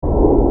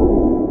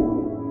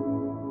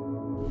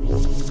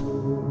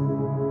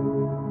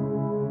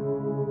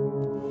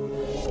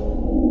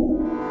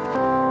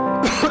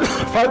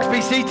be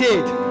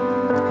seated.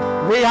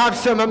 We have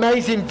some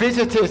amazing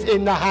visitors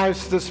in the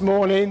house this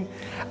morning,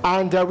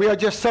 and we are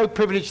just so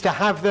privileged to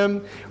have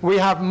them. We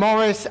have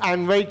Morris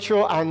and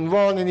Rachel and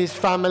Ron and his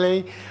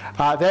family.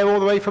 They're all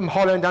the way from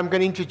Holland. I'm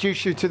going to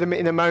introduce you to them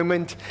in a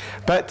moment.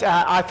 But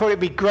I thought it'd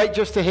be great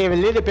just to hear a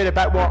little bit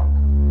about what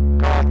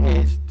God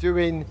is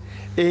doing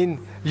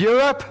in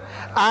Europe.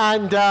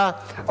 And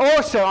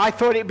also, I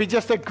thought it'd be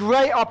just a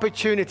great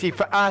opportunity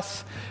for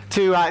us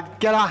to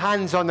get our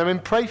hands on them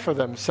and pray for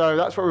them. So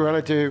that's what we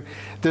want to do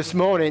this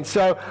morning.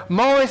 So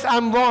Morris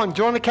and Ron, do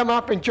you want to come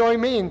up and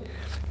join me and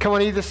come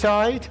on either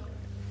side?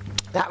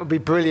 That would be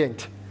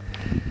brilliant.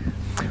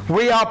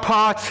 We are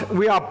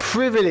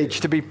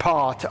privileged to be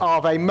part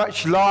of a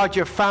much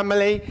larger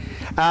family,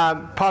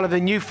 part of the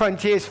New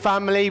Frontiers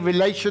family,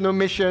 relational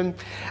mission.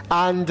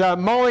 And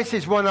Morris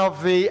is one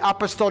of the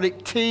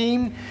apostolic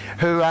team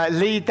who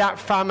lead that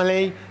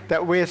family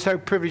that we're so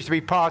privileged to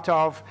be part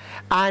of.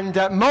 And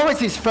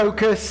Morris's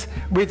focus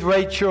with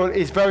Rachel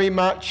is very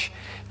much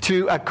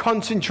to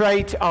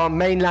concentrate on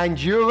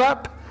mainland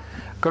Europe.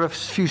 Got a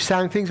few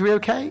sound things, we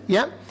okay?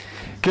 Yeah?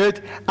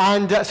 Good.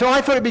 And so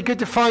I thought it'd be good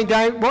to find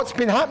out what's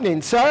been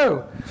happening.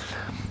 So,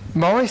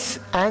 Morris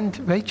and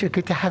Rachel,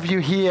 good to have you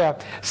here.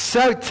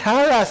 So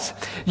tell us,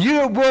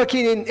 you're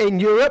working in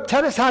Europe.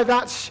 Tell us how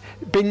that's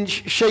been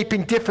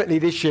shaping differently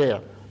this year.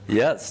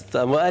 Yes.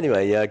 Well,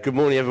 anyway, good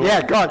morning, everyone.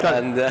 Yeah, God.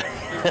 And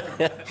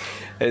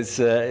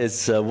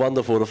it's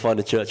wonderful to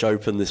find a church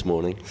open this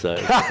morning. So,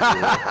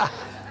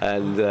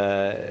 and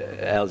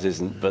ours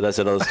isn't, but that's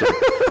another story.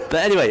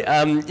 But anyway,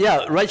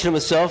 Rachel and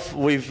myself,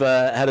 we've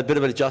had a bit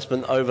of an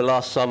adjustment over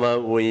last summer.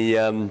 We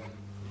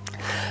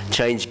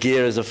changed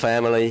gear as a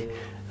family,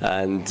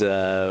 and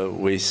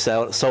we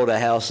sold our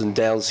house and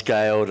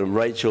downscaled, and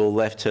Rachel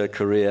left her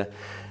career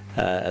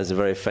as a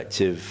very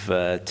effective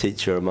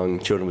teacher among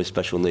children with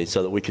special needs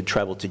so that we could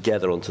travel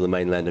together onto the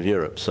mainland of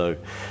Europe. So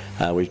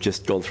we've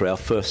just gone through our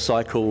first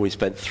cycle. We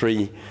spent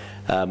 3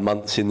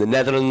 months in the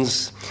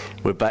Netherlands.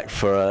 We're back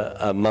for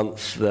a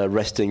month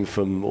resting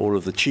from all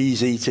of the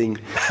cheese eating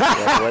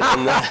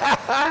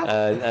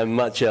and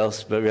much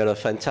else, but we had a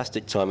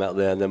fantastic time out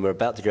there. And then we're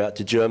about to go out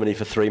to Germany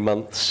for 3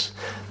 months,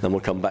 then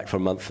we'll come back for a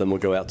month, then we'll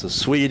go out to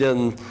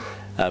Sweden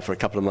for a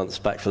couple of months,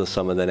 back for the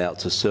summer, then out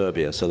to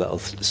Serbia. So that'll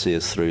see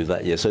us through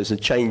that year. So it's a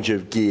change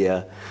of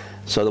gear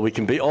so that we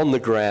can be on the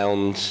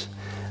ground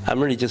and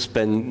really just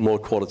spend more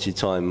quality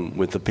time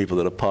with the people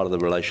that are part of the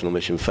relational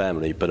mission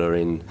family but are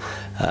in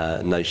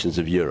nations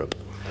of Europe.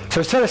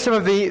 So tell us some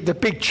of the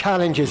big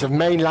challenges of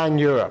mainland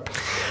Europe.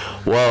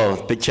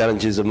 Well, big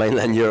challenges of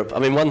mainland Europe. I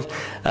mean, one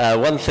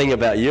thing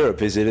about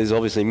Europe is it is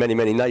obviously many,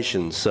 many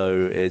nations,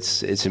 so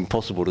it's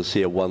impossible to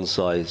see a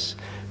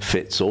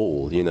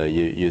one-size-fits-all. You know,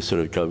 you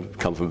sort of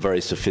come from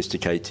very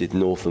sophisticated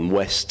north and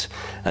west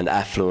and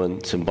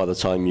affluent, and by the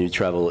time you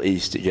travel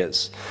east, it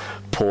gets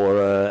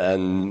poorer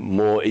and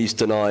more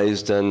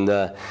easternized, and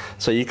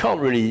so you can't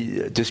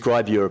really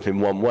describe Europe in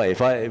one way.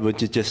 If I were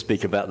to just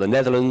speak about the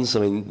Netherlands,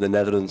 I mean, the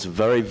Netherlands are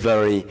very,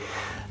 very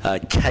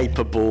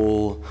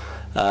capable,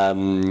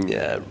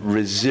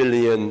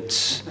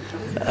 resilient,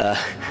 Go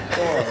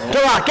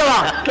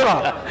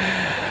on.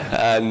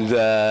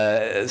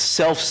 and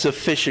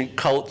self-sufficient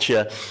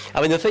culture.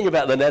 I mean, the thing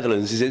about the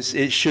Netherlands is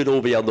it should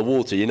all be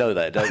underwater. You know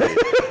that, don't you?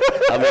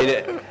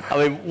 I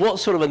mean, what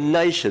sort of a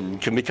nation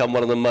can become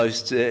one of the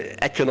most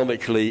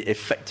economically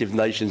effective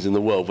nations in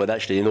the world when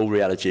actually, in all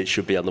reality, it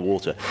should be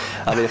underwater?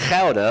 I mean,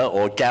 Gouda,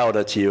 or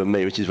Gouda to you and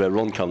me, which is where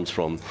Ron comes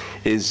from,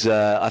 is,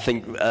 I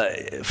think,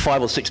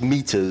 5 or 6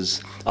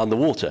 meters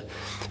underwater.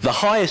 The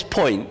highest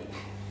point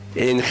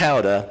in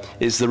Gouda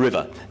is the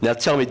river. Now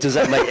tell me, does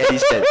that make any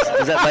sense?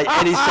 Does that make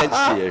any sense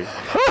to you?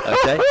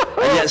 Okay?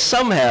 And yet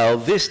somehow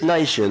this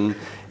nation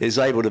is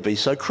able to be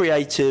so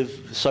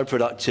creative, so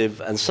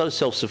productive, and so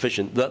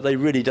self-sufficient that they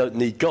really don't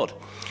need God.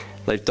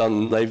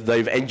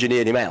 They've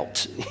engineered him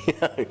out. You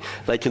know,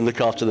 they can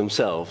look after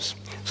themselves.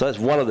 So that's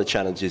one of the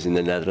challenges in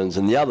the Netherlands,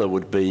 and the other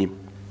would be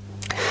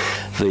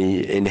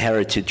the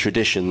inherited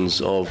traditions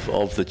of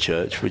the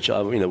church, which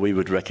we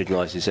would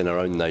recognise is in our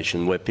own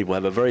nation, where people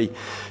have a very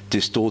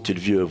distorted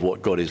view of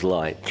what God is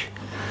like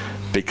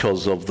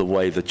because of the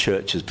way the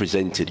church has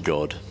presented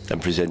God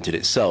and presented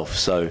itself.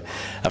 So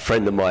a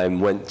friend of mine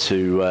went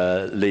to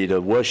lead a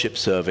worship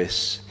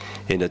service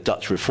in a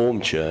Dutch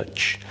Reformed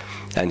church,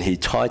 and he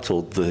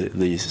titled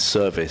the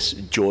service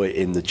 "Joy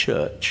in the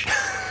Church,"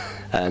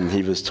 and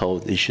he was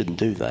told he shouldn't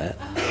do that.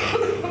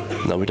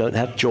 No, we don't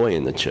have joy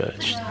in the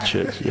church.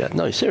 Yeah,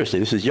 no, seriously,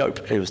 this is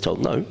Yope. He was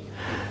told, no,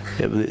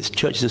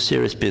 church is a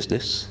serious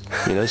business,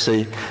 you know, so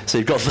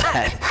you've got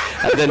that.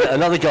 And then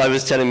another guy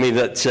was telling me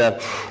that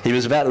he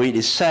was about to eat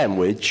his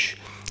sandwich,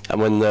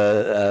 and when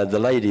the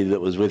lady that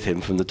was with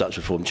him from the Dutch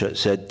Reformed Church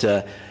said,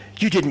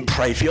 you didn't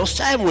pray for your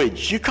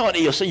sandwich. You can't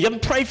eat your sandwich. You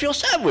haven't prayed for your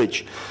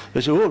sandwich.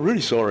 I said, oh,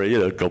 really sorry,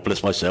 God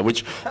bless my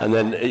sandwich. And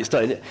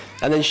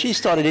then she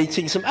started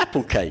eating some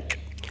apple cake.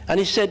 And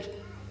he said,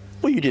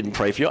 well, you didn't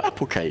pray for your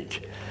apple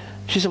cake.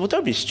 She said, well,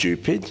 don't be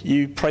stupid.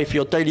 You pray for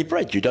your daily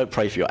bread. You don't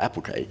pray for your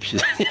apple cake.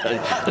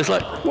 It's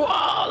like,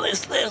 wow,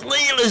 there's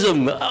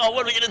legalism. Oh,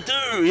 what are we going to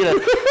do? You know.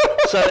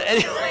 So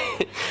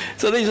anyway,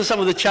 so these are some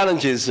of the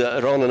challenges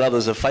that Ron and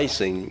others are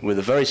facing with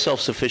a very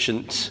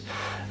self-sufficient,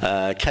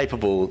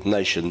 capable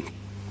nation,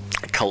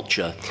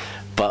 culture,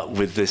 but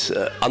with this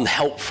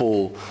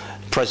unhelpful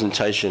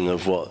presentation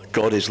of what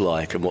God is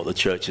like and what the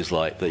church is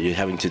like that you're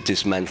having to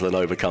dismantle and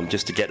overcome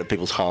just to get to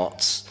people's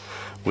hearts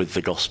with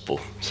the gospel.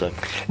 So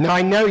now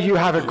I know you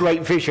have a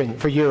great vision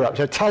for Europe,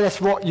 so tell us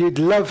what you'd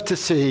love to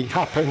see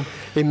happen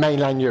in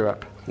mainland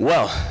Europe.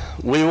 Well,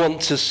 we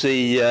want to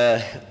see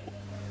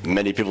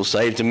many people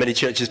saved and many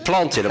churches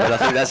planted. I mean, I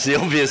think that's the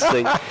obvious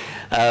thing.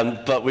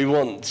 But we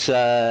want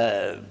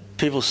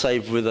people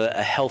saved with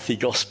a healthy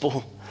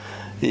gospel,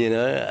 you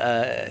know,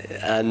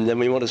 and then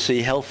we want to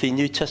see healthy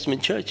New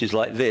Testament churches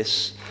like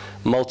this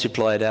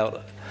multiplied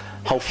out,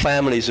 whole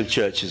families of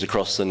churches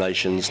across the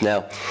nations.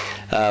 Now,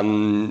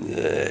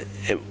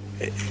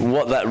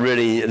 what that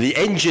really, the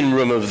engine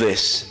room of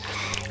this,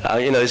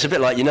 you know, it's a bit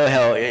like you know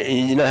how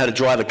to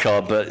drive a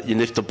car, but you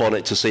lift the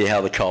bonnet to see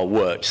how the car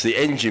works. The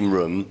engine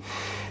room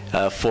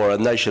for a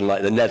nation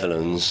like the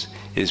Netherlands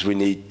is we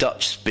need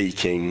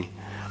Dutch-speaking,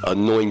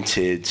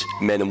 anointed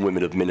men and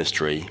women of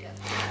ministry.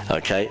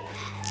 Okay,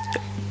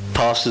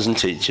 pastors and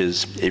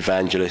teachers,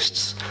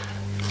 evangelists,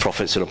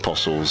 prophets and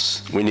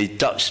apostles. We need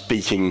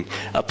Dutch-speaking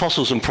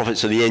apostles and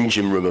prophets are the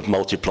engine room of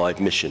multiplied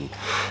mission,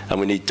 and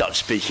we need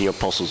Dutch-speaking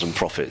apostles and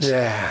prophets.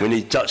 Yeah. We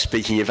need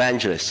Dutch-speaking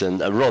evangelists.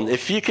 And Ron,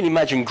 if you can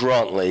imagine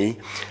Grantley,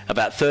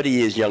 about 30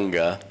 years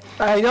younger,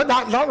 not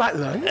that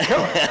long.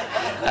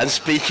 and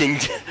speaking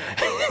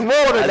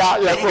More than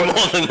that, yeah. more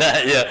than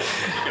that, yeah,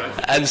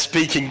 and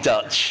speaking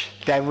Dutch.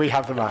 Then we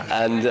have the man.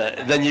 And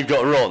then you've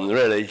got Ron,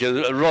 really,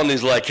 because Ron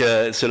is like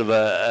a sort of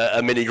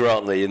a mini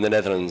Grantley in the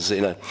Netherlands,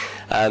 you know.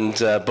 And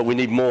but we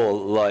need more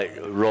like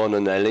Ron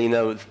and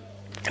Elena,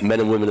 men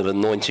and women of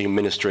anointing and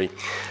ministry,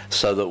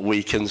 so that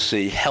we can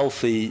see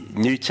healthy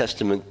New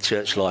Testament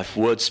church life,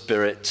 word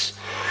spirit,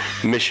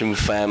 mission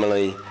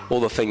family, all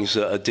the things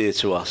that are dear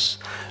to us,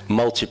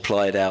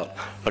 multiplied out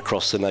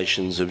across the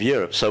nations of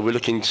Europe. So we're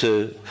looking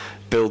to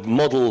build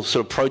model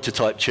sort of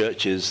prototype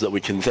churches that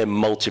we can then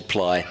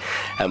multiply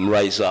and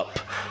raise up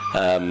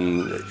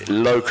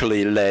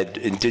locally led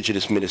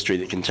indigenous ministry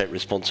that can take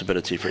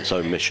responsibility for its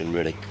own mission,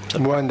 really.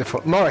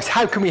 Wonderful. Morris,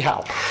 how can we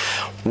help?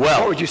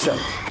 Well, what would you say?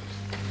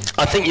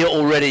 I think you're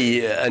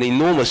already an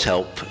enormous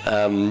help.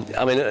 I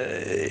mean,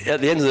 at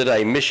the end of the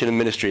day, mission and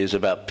ministry is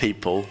about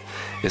people.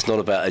 It's not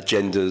about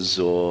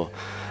agendas or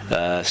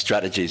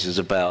strategies. It's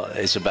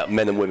about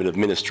men and women of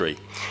ministry.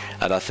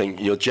 And I think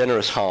your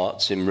generous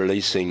hearts in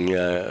releasing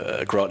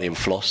Grantley and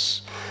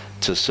Floss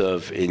to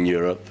serve in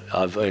Europe.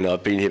 I've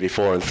been here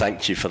before and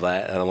thanked you for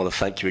that, and I want to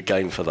thank you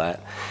again for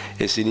that.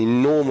 It's an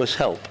enormous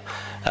help.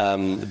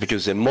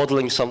 Because they're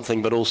modeling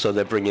something, but also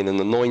they're bringing an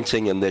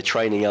anointing and they're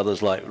training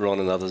others like Ron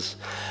and others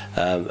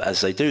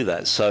as they do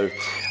that. So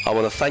I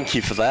want to thank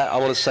you for that. I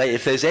want to say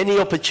if there's any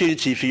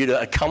opportunity for you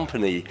to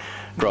accompany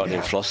Grantley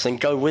and Floss, then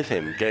go with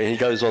him. He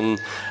goes on,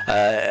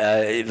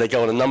 they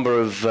go on a number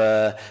of,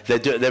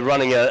 they're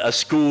running a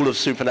school of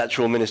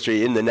supernatural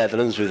ministry in the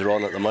Netherlands with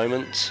Ron at the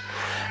moment.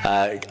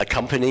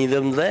 Accompany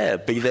them there,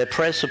 be their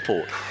prayer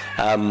support.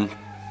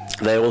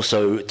 They're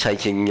also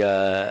taking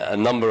a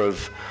number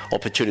of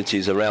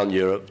opportunities around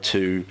Europe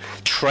to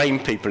train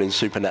people in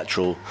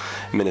supernatural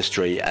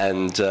ministry,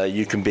 and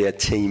you can be a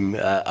team,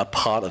 a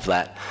part of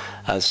that.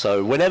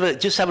 So whenever,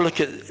 just have a look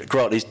at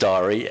Grantley's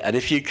diary, and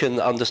if you can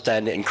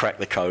understand it and crack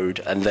the code,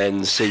 and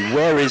then see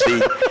where is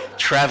he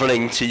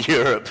travelling to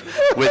Europe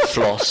with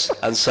Floss,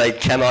 and say,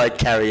 can I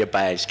carry your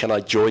bags? Can I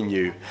join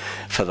you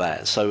for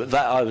that? So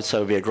that, I would say,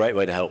 would be a great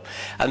way to help.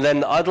 And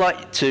then I'd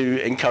like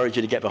to encourage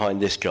you to get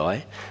behind this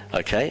guy,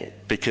 okay?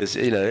 Because,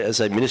 you know, as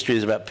a ministry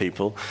is about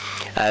people.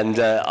 And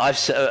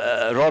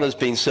Ron has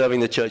been serving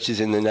the churches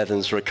in the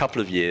Netherlands for a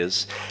couple of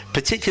years,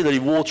 particularly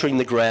watering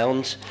the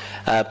ground,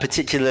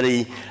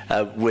 particularly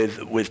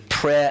with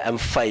prayer and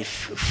faith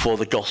for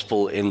the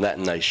gospel in that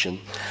nation.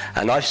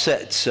 And I've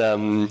set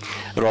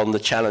Ron the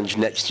challenge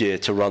next year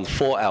to run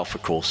 4 Alpha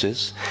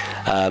courses.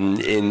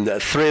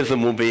 3 of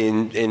them will be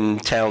in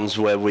towns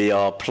where we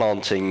are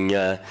planting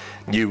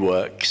new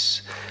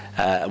works.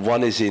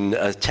 One is in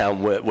a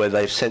town where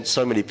they've sent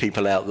so many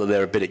people out that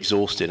they're a bit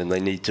exhausted and they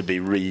need to be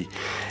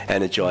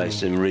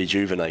re-energized and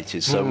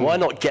rejuvenated. So why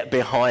not get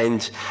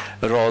behind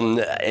Ron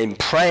in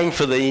praying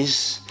for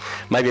these?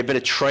 Maybe a bit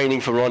of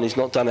training for Ron. He's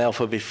not done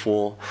Alpha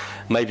before.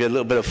 Maybe a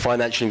little bit of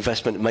financial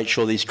investment to make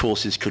sure these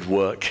courses could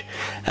work.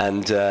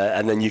 And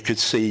then you could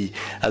see,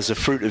 as a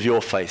fruit of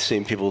your faith,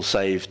 seeing people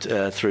saved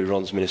through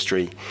Ron's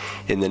ministry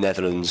in the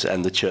Netherlands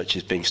and the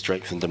churches being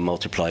strengthened and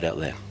multiplied out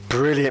there.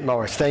 Brilliant,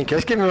 Morris. Thank you.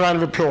 Let's give him a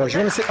round of applause. You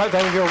want to sit back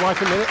down with your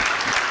wife a minute?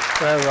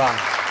 All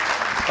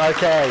right.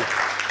 Okay.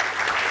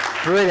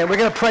 Brilliant. We're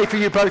going to pray for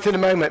you both in a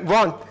moment.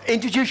 Ron,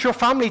 introduce your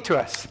family to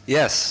us.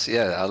 Yes,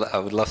 yeah, I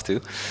would love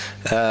to.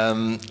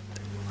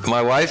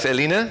 My wife,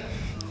 Elina,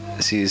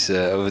 she's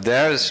over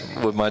there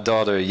with my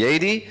daughter,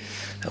 Yedi.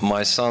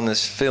 My son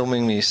is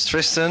filming me,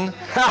 Tristan.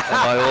 And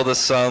my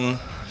oldest son,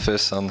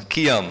 first son,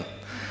 Kian.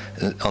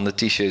 On the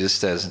t-shirt it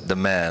says, the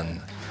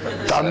man.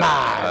 The man.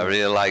 I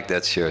really like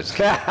that shirt.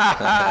 Tell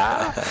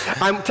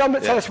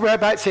us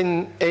whereabouts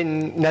in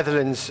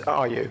Netherlands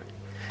are you?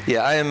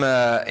 Yeah, I am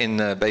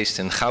based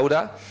in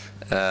Gouda.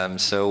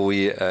 So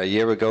a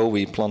year ago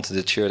we planted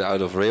the church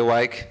out of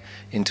Reeuwijk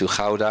into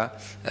Gouda.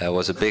 It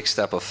was a big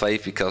step of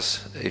faith, because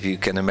if you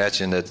can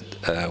imagine that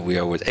we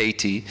are with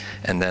 80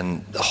 and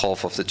then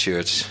half of the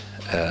church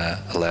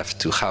left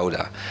to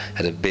Gouda,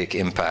 had a big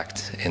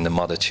impact in the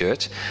mother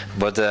church.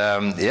 But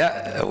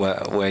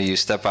when you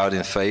step out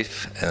in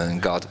faith,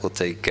 and God will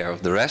take care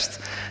of the rest.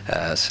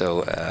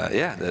 So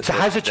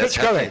how's the church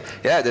going?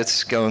 Yeah,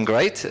 that's going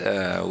great.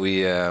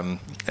 We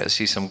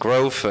see some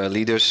growth.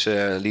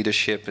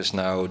 Leadership is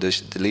now, the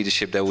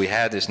leadership that we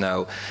had is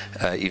now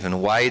even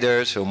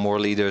wider, so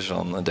more leaders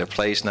on their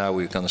place now.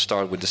 We're going to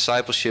start with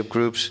discipleship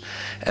groups,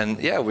 and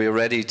we're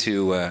ready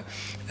to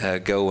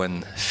go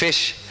and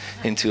fish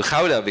into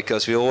Gouda,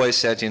 because we always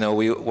said,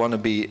 we want to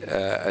be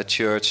a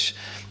church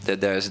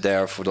that is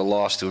there for the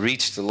lost, to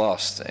reach the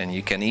lost. And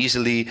you can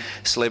easily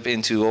slip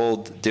into all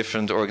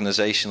different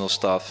organizational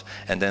stuff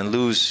and then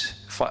lose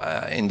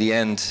in the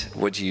end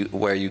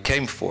where you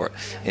came for,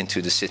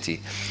 into the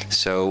city.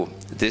 So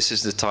this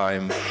is the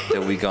time that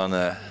we're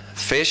gonna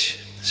fish.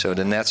 So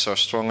the nets are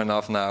strong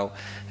enough now,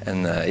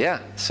 and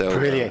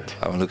brilliant.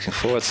 I'm looking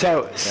forward.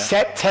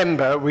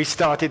 September we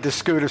started the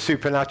School of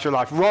Supernatural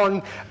Life.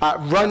 Ron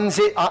runs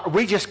it.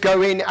 We just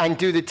go in and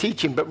do the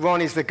teaching, but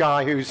Ron is the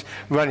guy who's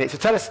running it. So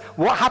tell us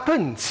what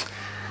happens.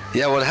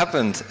 Yeah, what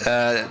happened?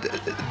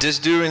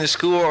 Just during the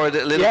school, or a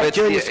little bit?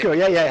 During the school.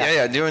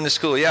 Yeah, during the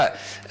school. Yeah,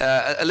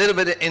 a little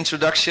bit of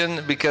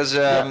introduction, because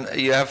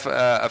you have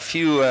a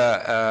few,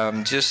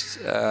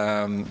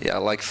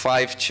 like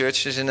 5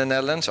 churches in the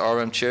Netherlands,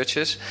 RM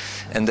churches,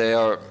 and they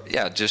are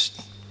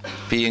just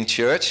being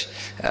church,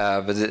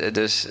 but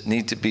there's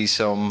need to be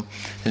some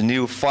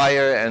new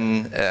fire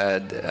and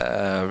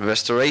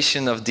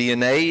restoration of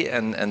DNA,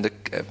 and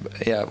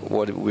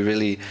what we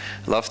really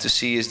love to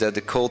see is that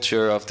the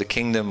culture of the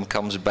kingdom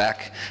comes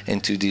back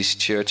into these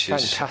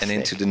churches. Fantastic. And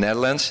into the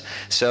Netherlands.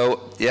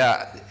 So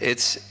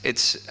it's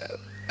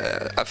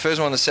I first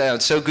want to say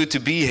it's so good to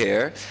be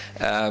here,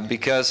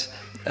 because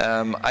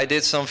I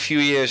did some few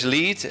years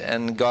lead,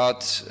 and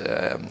God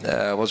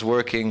was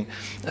working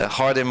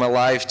hard in my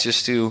life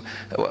just to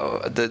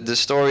the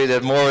story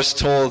that Morris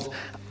told.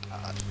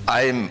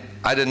 I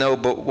don't know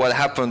what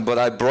happened, but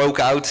I broke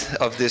out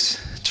of this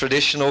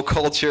traditional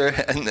culture,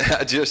 and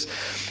I just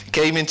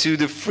came into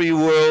the free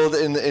world,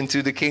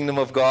 into the kingdom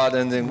of God,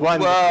 and then,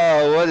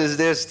 wow, what is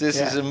this? This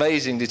is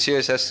amazing. The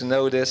church has to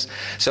know this.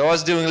 So I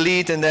was doing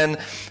lead, and then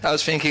I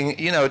was thinking,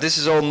 this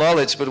is all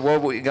knowledge, but what are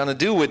we going to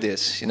do with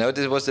this?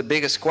 This was the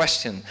biggest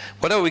question.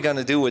 What are we going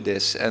to do with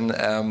this? And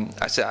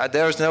I said,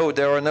 there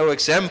are no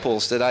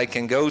examples that I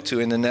can go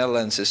to in the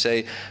Netherlands to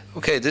say,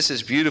 okay, this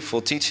is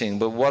beautiful teaching,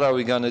 but what are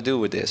we going to do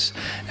with this?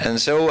 And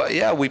so,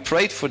 we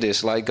prayed for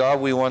this. Like, God,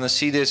 we want to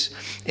see this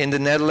in the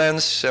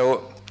Netherlands.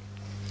 So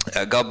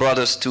God brought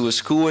us to a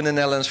school in the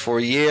Netherlands for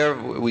a year.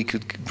 We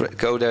could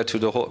go there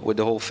with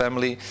the whole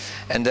family,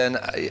 and then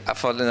I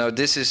thought,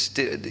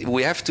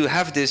 we have to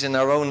have this in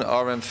our own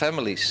RM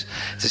families.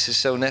 This is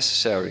so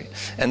necessary.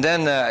 And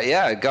then,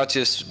 God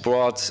just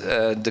brought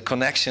the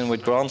connection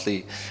with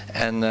Grantley,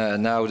 and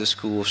now the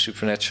School of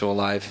Supernatural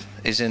Life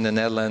is in the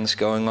Netherlands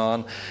going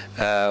on.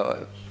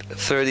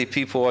 30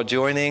 people are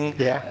joining.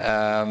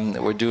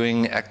 We're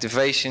doing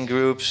activation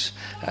groups.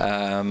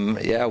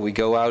 We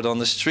go out on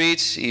the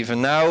streets.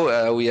 Even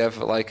now, we have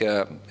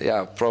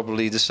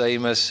probably the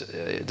same as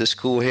the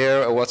school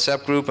here, a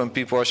WhatsApp group, and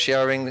people are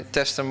sharing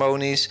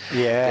testimonies.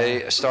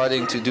 They are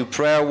starting to do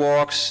prayer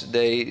walks.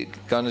 They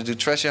gonna do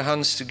treasure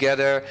hunts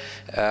together.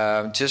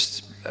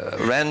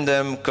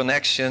 Random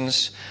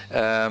connections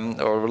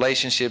or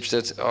relationships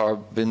that are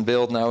been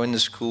built now in the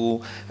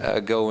school,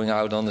 going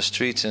out on the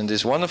streets, and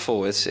it's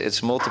wonderful.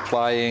 It's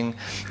multiplying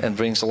and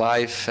brings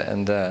life,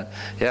 and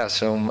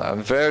so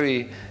I'm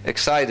very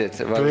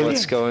excited about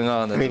what's going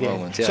on at the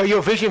moment. So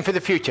your vision for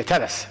the future,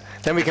 tell us.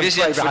 Then we can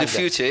vision for the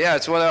future.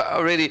 It's what I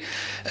already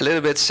a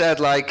little bit said.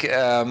 Like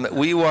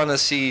we want to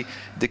see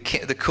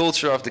the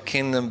culture of the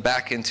kingdom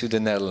back into the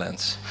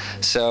Netherlands.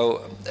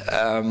 So,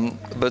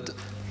 but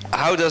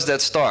how does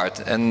that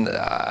start? And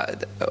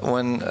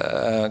when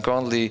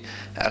Grantley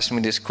asked me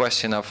this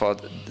question, I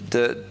thought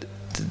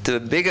the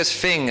biggest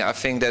thing I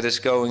think that is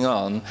going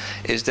on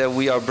is that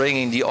we are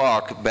bringing the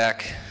ark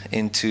back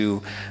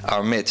into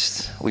our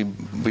midst.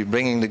 We're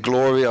bringing the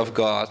glory of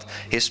God,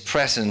 His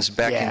presence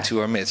back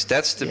into our midst.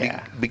 That's the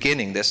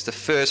beginning. That's the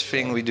first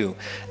thing we do.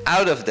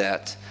 Out of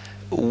that,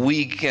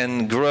 we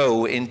can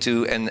grow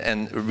into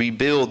and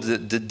rebuild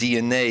the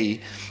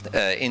DNA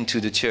into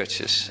the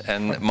churches.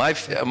 And my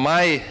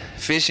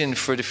vision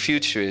for the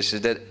future is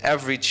that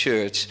every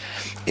church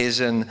is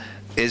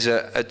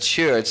a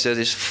church that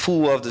is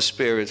full of the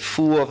Spirit,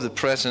 full of the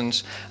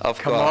presence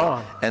of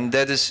God, and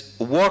that is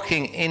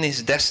walking in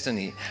His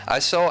destiny.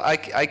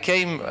 I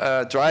came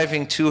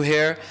driving to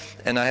here,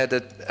 and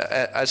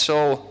I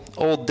saw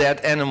all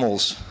dead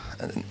animals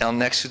on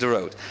next to the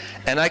road.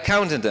 And I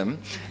counted them.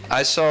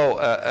 I saw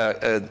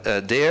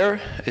a deer.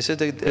 Is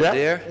it a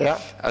deer? Yeah.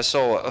 I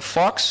saw a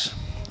fox.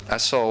 I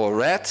saw a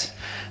rat.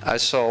 I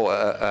saw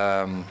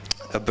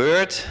a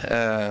bird.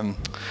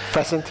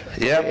 Pheasant.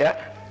 Yeah.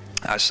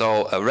 I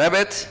saw a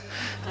rabbit.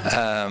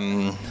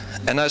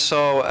 And I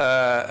saw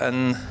a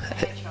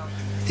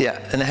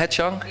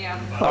hedgehog. Yeah.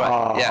 All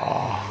right.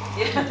 Yeah.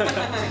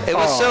 It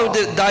was so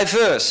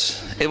diverse.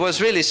 It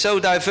was really so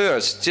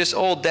diverse, just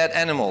all dead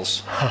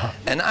animals.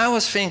 And I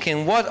was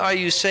thinking, what are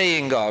you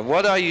saying, God?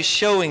 What are you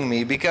showing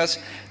me? Because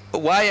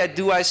why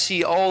do I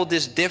see all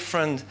these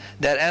different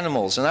dead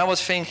animals? And I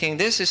was thinking,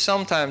 this is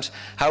sometimes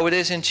how it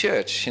is in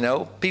church, you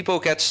know. People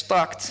get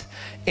stuck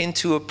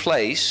into a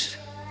place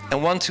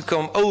and want to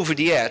come over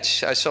the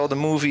edge. I saw the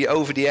movie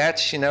Over the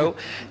Edge, you know.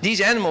 These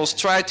animals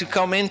try to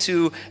come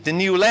into the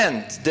new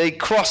land. They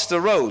cross the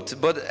road,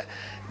 but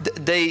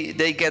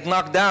they get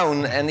knocked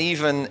down, and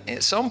even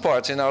in some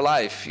parts in our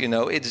life, you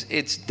know,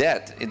 it's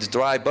dead, it's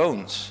dry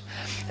bones.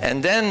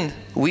 And then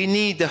we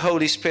need the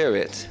Holy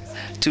Spirit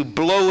to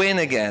blow in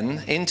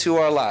again into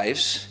our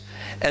lives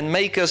and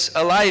make us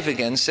alive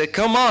again. Say,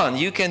 come on,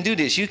 you can do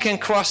this, you can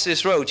cross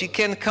this road, you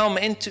can come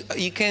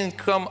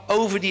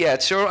over the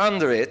edge or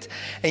under it,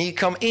 and you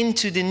come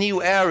into the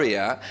new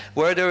area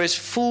where there is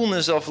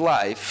fullness of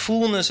life,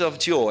 fullness of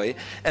joy,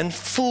 and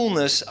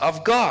fullness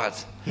of God.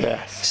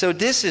 Yes. So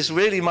this is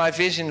really my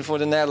vision for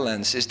the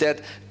Netherlands, is that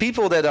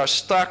people that are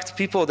stuck,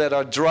 people that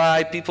are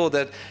dry, people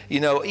that, you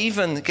know,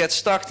 even get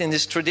stuck in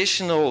these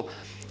traditional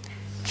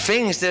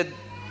things that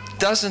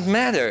doesn't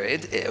matter.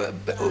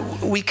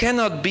 We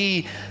cannot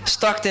be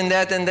stuck in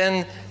that and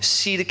then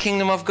see the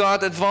kingdom of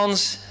God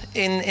advance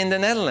in the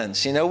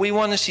Netherlands. You know, we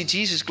want to see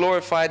Jesus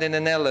glorified in the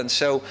Netherlands.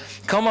 So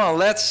come on,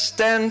 let's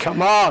stand.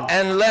 Come on.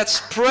 And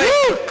let's pray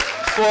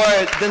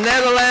for the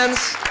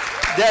Netherlands,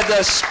 that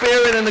the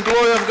Spirit and the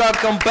glory of God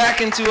come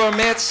back into our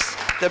midst,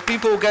 that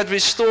people get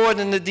restored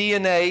in the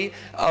DNA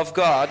of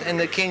God in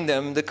the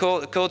kingdom, the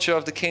culture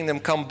of the kingdom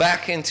come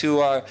back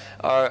into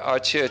our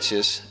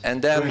churches,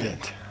 and then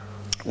Brilliant.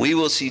 we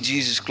will see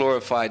Jesus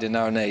glorified in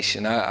our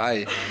nation. Come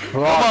on,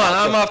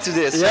 I'm up to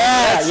this.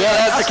 Let's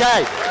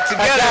okay.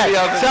 Together we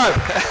are.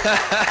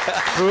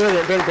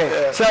 Brilliant.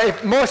 Yeah. So,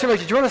 if Morris and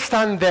Rachel, do you want to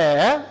stand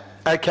there?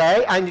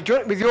 Okay, and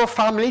with your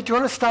family, do you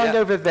want to stand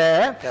over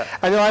there? Yeah.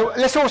 And then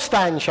let's all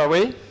stand, shall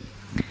we?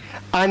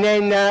 And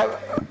then,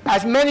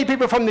 as many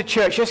people from the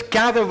church, just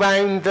gather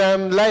around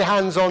them, lay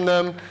hands on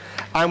them,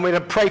 and we're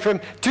going to pray for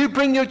them. Do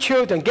bring your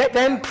children, get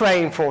them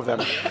praying for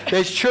them.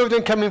 There's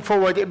children coming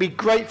forward. It'd be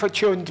great for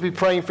children to be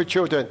praying for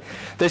children.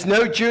 There's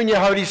no junior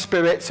Holy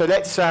Spirit, so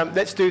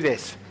let's do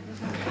this.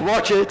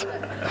 Watch it.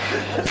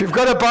 If you've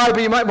got a Bible,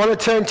 you might want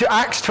to turn to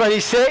Acts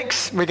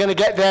 26. We're going to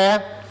get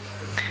there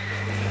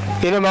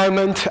in a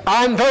moment.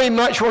 I'm very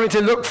much wanting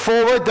to look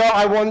forward, though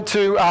I want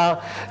to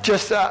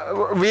just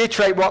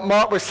reiterate what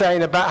Mark was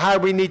saying about how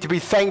we need to be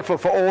thankful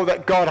for all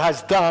that God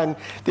has done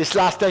this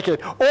last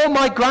decade. All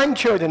my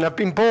grandchildren have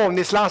been born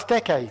this last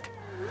decade.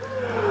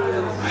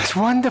 It's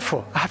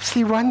wonderful,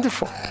 absolutely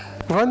wonderful,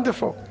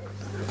 wonderful.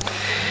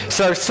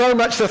 So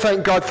much to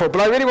thank God for.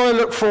 But I really want to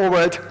look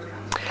forward,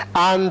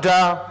 and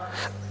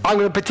I'm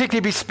going to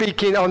particularly be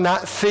speaking on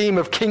that theme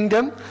of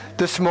kingdom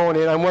this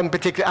morning and one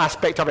particular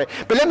aspect of it.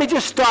 But let me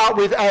just start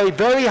with a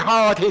very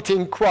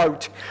hard-hitting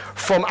quote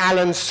from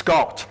Alan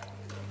Scott.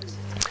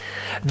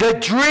 The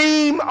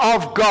dream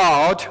of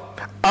God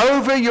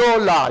over your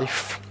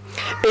life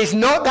is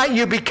not that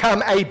you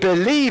become a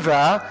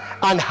believer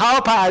and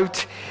help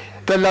out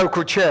the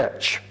local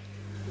church.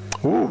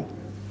 Ooh.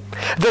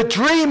 The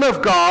dream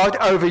of God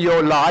over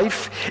your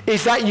life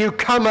is that you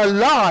come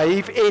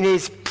alive in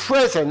His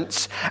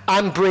presence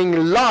and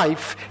bring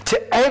life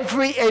to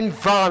every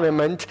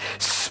environment,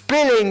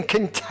 spilling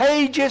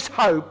contagious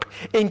hope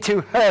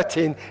into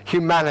hurting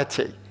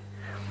humanity.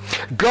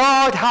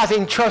 God has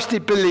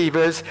entrusted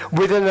believers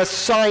with an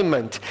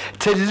assignment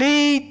to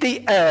lead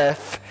the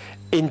earth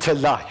into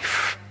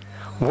life.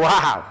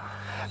 Wow,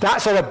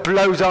 that sort of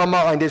blows our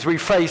mind as we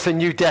face a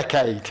new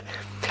decade.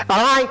 And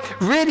I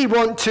really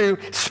want to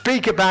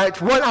speak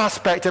about one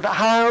aspect of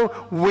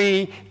how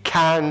we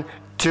can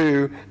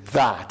do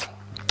that.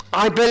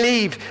 I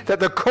believe that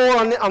the call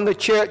on the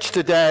church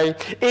today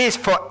is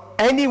for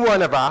any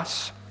one of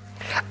us,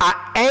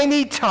 at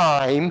any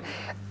time,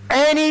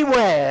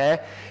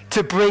 anywhere,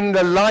 to bring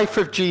the life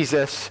of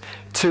Jesus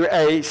to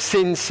a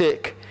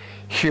sin-sick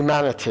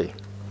humanity.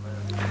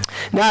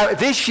 Now,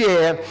 this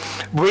year,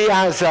 we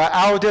as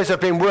elders have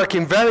been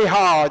working very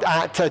hard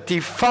at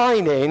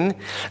defining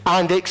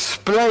and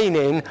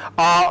explaining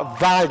our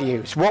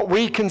values, what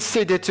we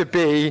consider to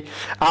be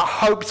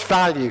Hope's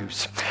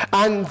values.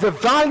 And the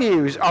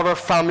values of a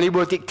family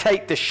will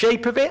dictate the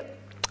shape of it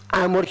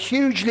and will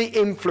hugely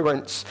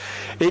influence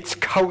its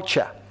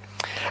culture.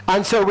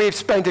 And so we've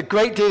spent a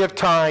great deal of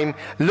time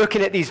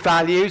looking at these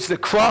values. The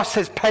cross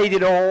has paid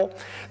it all.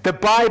 The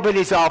Bible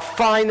is our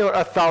final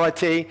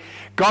authority.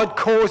 God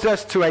calls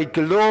us to a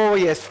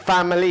glorious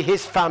family,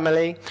 his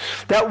family,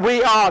 that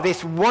we are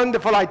this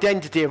wonderful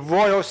identity of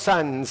royal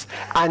sons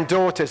and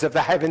daughters of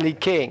the heavenly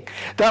King,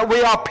 that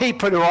we are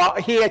people who are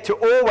here to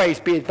always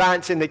be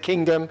advancing the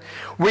kingdom.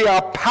 We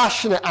are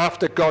passionate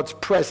after God's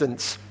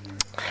presence,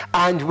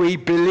 and we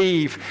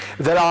believe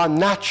that our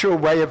natural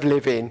way of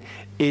living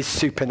is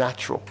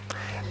supernatural.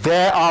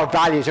 There are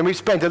values, and we've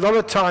spent a lot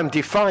of time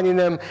defining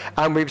them,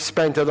 and we've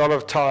spent a lot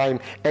of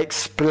time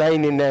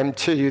explaining them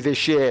to you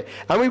this year.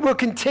 And we will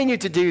continue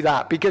to do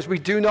that, because we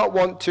do not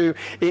want to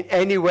in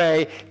any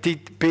way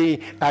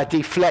be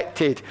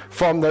deflected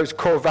from those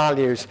core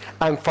values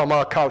and from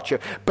our culture.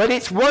 But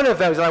it's one of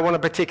those I want to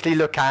particularly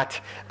look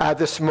at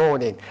this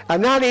morning,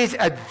 and that is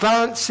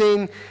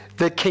advancing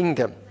the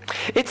kingdom.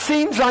 It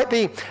seems like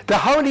the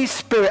Holy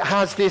Spirit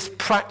has this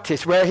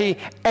practice where he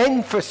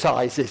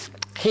emphasizes,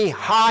 he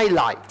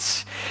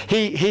highlights,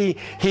 he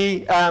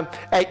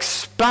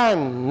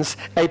expands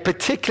a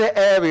particular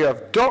area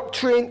of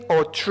doctrine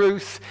or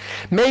truth,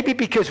 maybe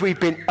because we've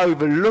been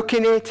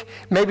overlooking it,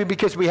 maybe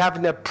because we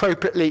haven't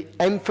appropriately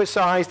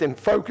emphasized and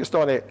focused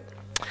on it.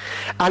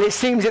 And it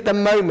seems at the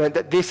moment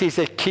that this is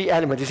a key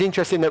element. It's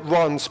interesting that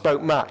Ron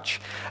spoke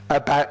much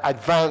about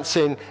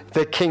advancing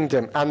the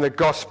kingdom and the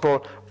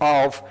gospel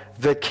of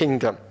the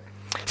kingdom.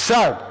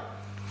 So,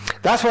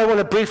 that's what I want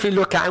to briefly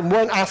look at in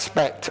one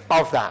aspect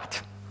of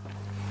that.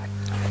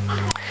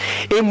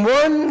 In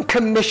one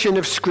commission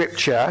of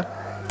Scripture,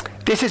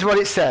 this is what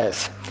it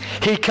says.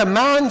 He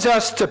commands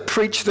us to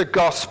preach the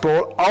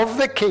gospel of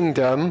the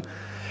kingdom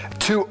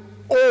to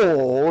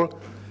all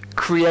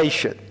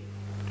creation.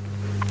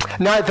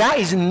 Now, that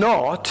is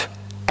not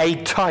a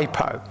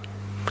typo.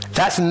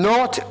 That's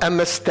not a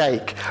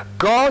mistake.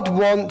 God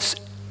wants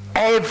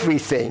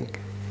everything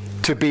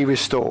to be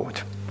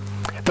restored.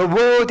 The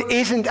world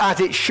isn't as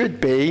it should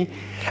be,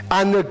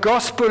 and the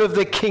gospel of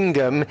the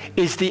kingdom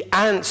is the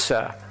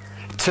answer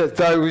to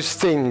those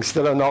things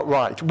that are not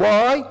right.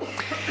 Why?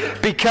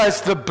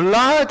 Because the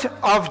blood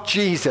of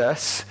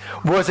Jesus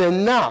was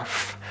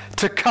enough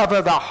to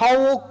cover the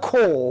whole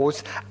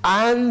cause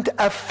and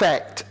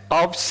effect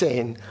of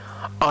sin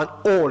on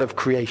all of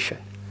creation.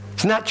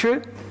 Isn't that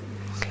true?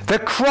 The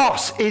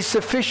cross is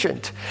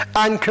sufficient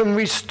and can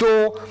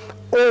restore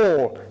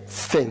all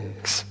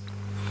things.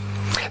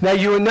 Now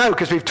you will know,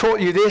 because we've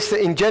taught you this,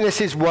 that in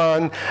Genesis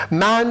 1,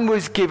 man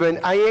was given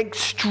an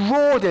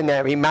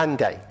extraordinary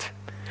mandate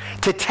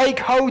to take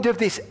hold of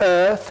this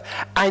earth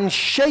and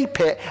shape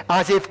it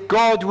as if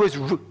God was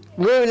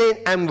ruling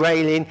and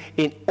reigning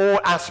in all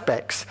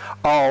aspects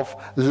of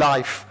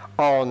life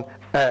on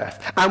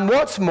earth. And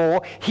what's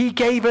more, he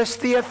gave us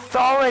the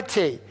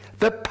authority,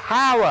 the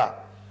power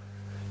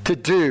to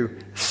do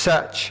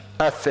such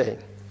a thing.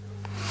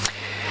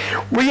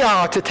 We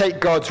are to take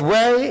God's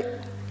way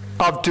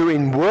of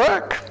doing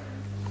work,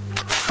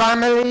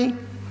 family,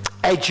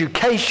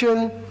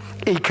 education,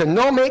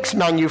 economics,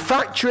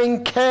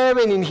 manufacturing,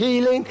 caring and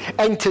healing,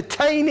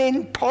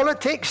 entertaining,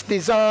 politics,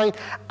 design,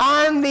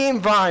 and the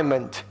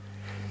environment.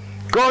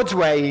 God's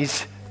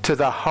ways to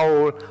the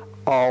whole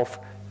of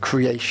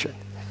creation.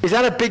 Is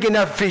that a big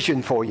enough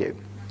vision for you?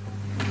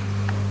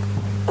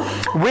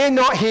 We're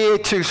not here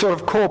to sort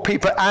of call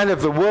people out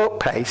of the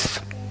workplace.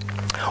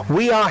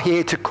 We are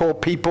here to call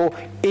people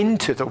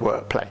into the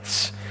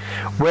workplace,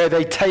 where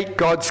they take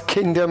God's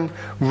kingdom,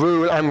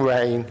 rule and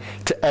reign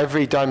to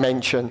every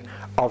dimension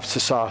of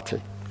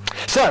society.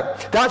 So,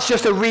 that's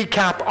just a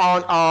recap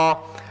on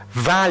our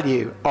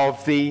value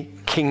of the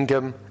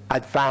kingdom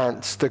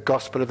advance, the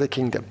gospel of the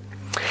kingdom.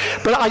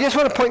 But I just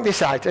want to point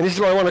this out, and this is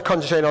what I want to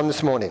concentrate on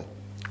this morning.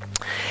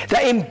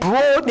 That in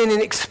broadening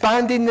and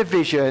expanding the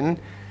vision,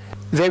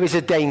 there is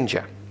a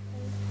danger.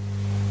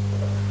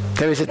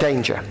 There is a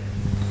danger.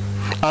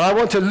 And I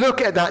want to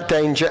look at that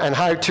danger and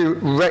how to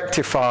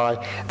rectify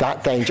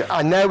that danger.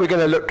 And now we're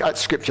going to look at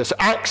Scripture. So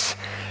Acts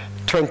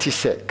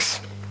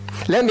 26.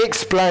 Let me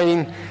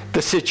explain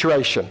the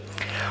situation.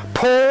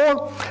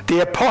 Paul, the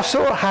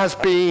apostle, has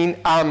been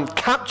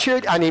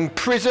captured and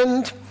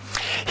imprisoned.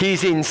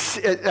 He's in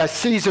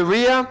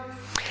Caesarea,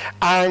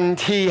 and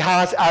he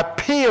has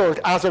appealed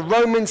as a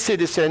Roman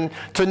citizen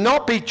to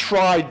not be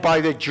tried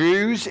by the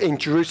Jews in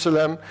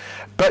Jerusalem,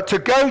 but to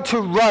go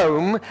to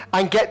Rome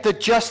and get the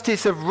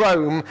justice of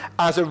Rome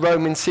as a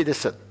Roman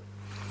citizen.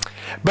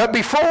 But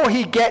before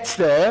he gets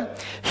there,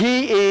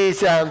 he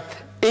is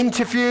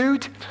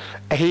interviewed,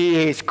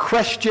 he is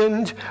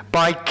questioned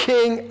by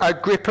King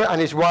Agrippa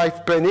and his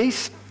wife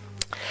Bernice,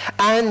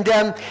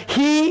 and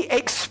he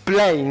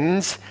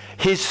explains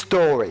his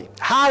story,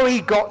 how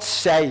he got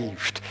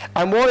saved,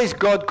 and what has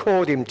God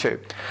called him to.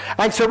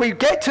 And so we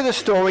get to the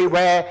story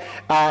where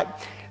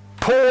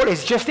Paul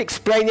is just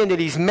explaining that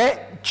he's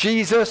met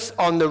Jesus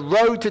on the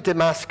road to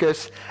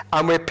Damascus,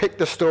 and we'll pick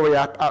the story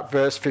up at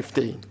verse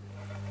 15.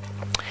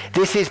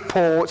 This is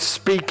Paul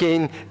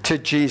speaking to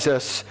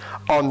Jesus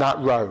on that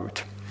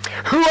road.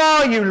 "Who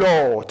are you,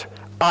 Lord?"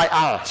 I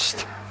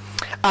asked.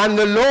 And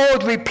the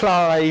Lord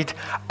replied,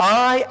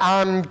 I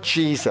am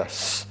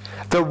Jesus,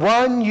 the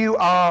one you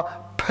are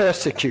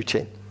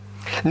persecuting.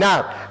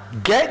 Now,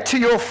 get to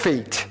your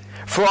feet,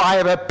 for I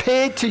have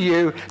appeared to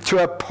you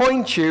to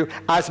appoint you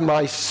as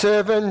my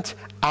servant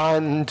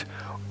and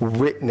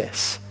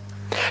witness.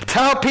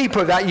 Tell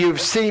people that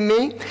you've seen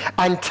me,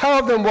 and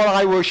tell them what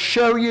I will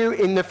show you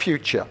in the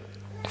future.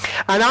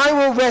 And I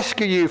will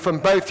rescue you from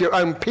both your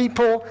own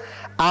people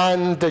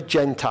and the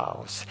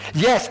Gentiles.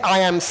 Yes, I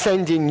am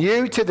sending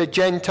you to the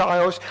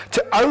Gentiles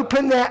to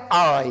open their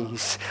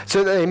eyes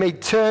so that they may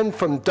turn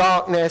from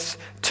darkness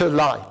to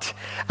light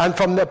and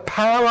from the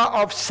power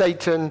of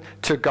Satan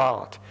to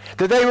God,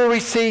 that they will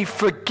receive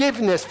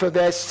forgiveness for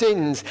their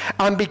sins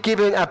and be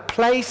given a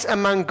place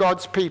among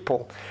God's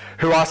people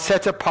who are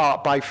set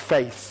apart by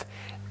faith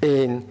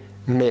in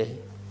me.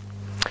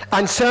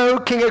 And so,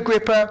 King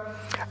Agrippa,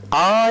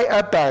 I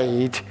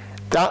obeyed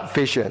that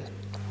vision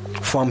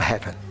from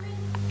heaven.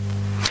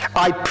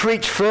 I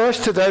preached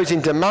first to those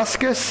in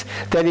Damascus,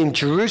 then in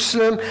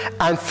Jerusalem,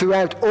 and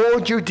throughout all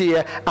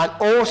Judea, and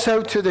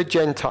also to the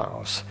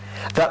Gentiles,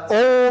 that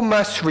all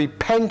must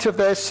repent of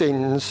their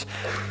sins,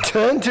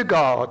 turn to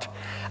God,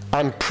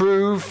 and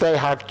prove they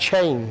have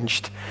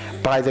changed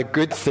by the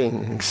good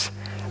things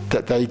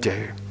that they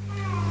do.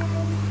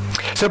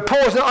 So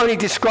Paul's not only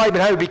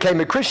describing how he became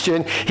a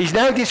Christian, he's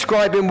now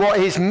describing what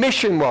his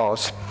mission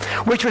was,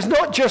 which was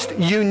not just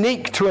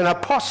unique to an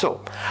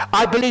apostle.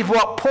 I believe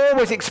what Paul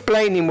was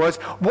explaining was,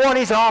 what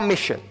is our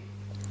mission?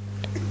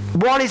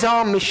 What is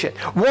our mission?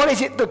 What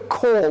is it the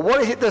core?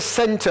 What is it the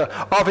center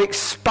of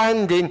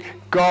expanding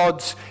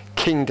God's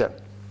kingdom?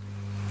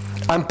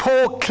 And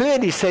Paul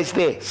clearly says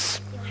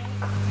this,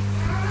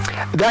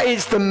 that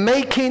it's the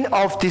making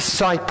of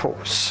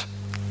disciples.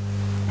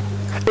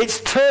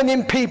 It's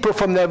turning people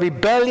from their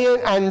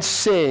rebellion and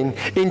sin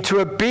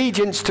into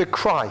obedience to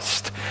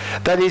Christ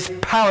that is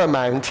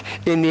paramount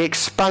in the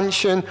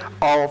expansion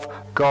of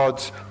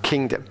God's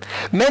kingdom.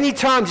 Many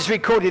times it's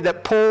recorded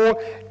that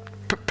Paul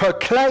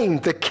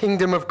proclaimed the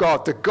kingdom of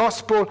God, the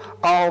gospel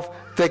of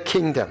the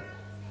kingdom.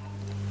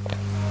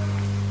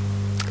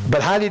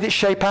 But how did it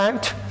shape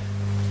out?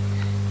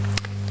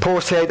 Paul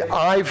said,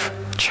 I've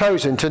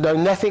chosen to know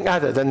nothing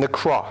other than the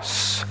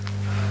cross,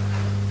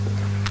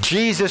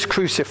 Jesus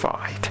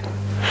crucified,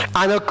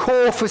 and a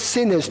call for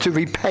sinners to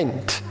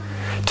repent,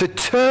 to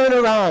turn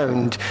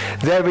around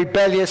their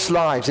rebellious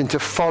lives and to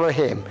follow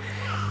him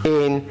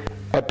in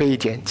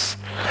obedience.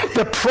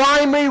 The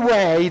primary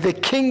way the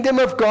kingdom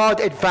of God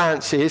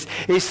advances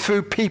is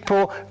through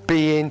people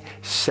being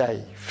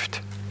saved.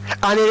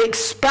 And in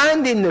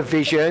expanding the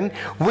vision,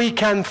 we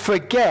can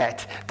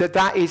forget that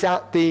that is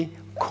at the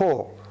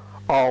core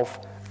of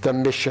the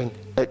mission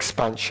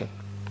expansion.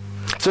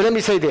 So let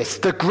me say this.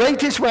 The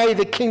greatest way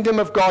the kingdom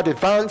of God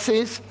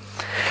advances,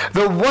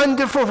 the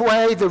wonderful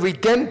way the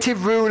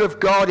redemptive rule of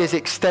God is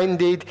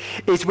extended,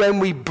 is when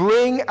we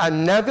bring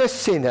another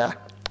sinner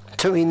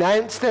to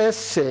renounce their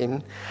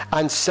sin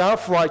and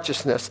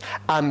self-righteousness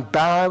and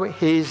bow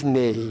his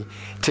knee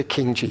to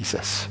King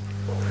Jesus.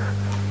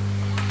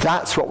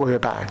 That's what we're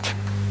about.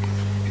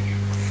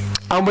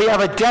 And we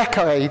have a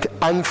decade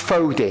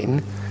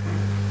unfolding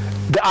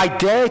that I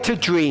dare to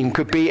dream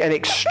could be an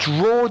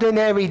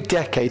extraordinary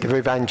decade of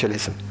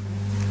evangelism.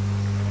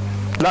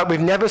 Like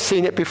we've never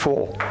seen it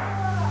before.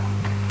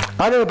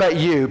 I don't know about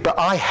you, but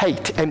I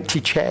hate empty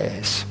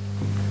chairs.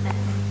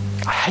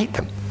 I hate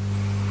them.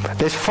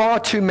 There's far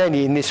too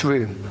many in this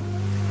room.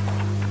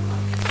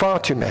 Far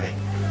too many.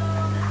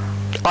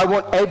 I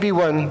want every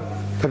one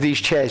of these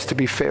chairs to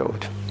be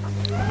filled.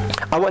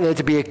 I want there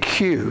to be a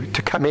queue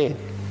to come in.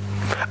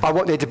 I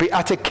want there to be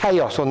utter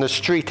chaos on the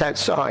street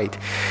outside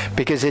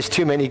because there's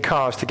too many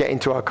cars to get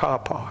into our car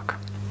park.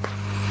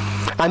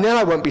 And then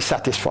I won't be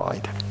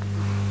satisfied,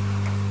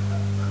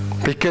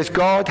 because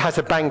God has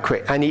a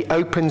banquet and he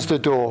opens the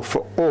door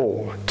for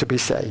all to be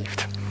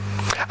saved.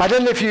 I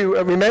don't know if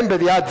you remember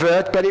the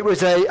advert, but it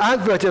was an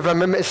advert of a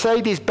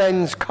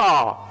Mercedes-Benz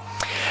car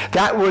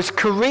that was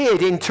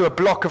careered into a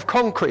block of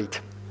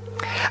concrete.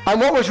 And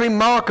what was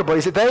remarkable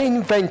is that they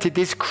invented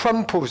this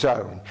crumple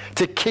zone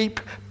to keep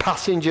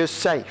passengers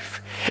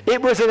safe.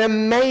 It was an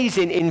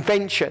amazing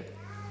invention.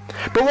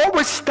 But what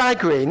was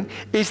staggering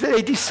is that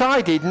they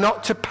decided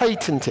not to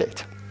patent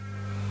it.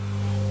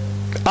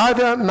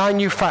 Other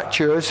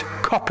manufacturers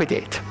copied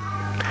it.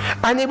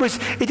 And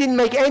it didn't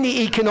make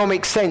any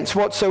economic sense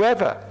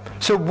whatsoever.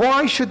 So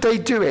why should they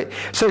do it?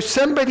 So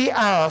somebody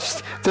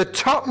asked the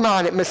top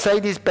man at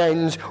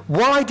Mercedes-Benz,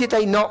 why did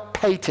they not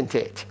patent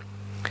it?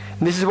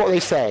 And this is what they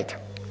said.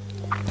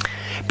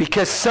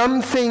 Because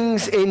some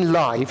things in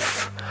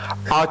life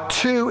are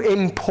too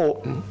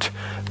important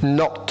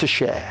not to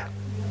share.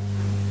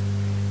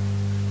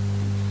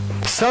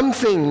 Some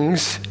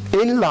things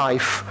in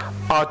life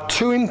are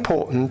too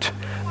important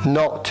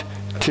not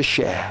to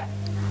share.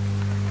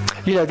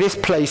 You know, this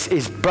place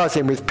is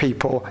buzzing with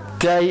people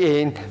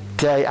day in,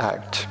 day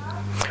out.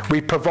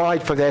 We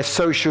provide for their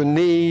social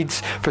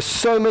needs, for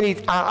so many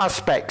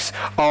aspects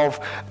of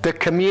the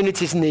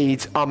community's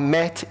needs are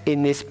met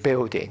in this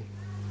building.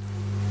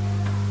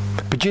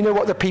 But do you know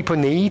what the people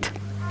need?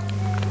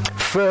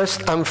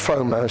 First and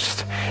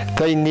foremost,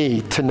 they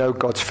need to know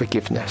God's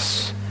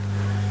forgiveness.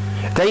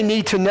 They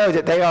need to know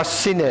that they are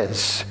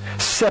sinners,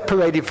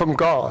 separated from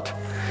God.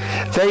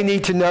 They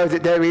need to know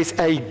that there is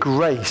a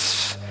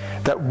grace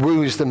that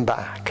woos them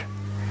back.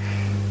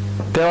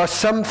 There are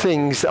some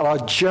things that are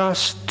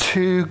just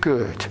too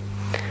good.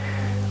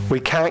 We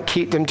can't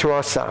keep them to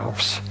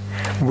ourselves.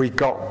 We've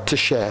got to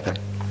share them.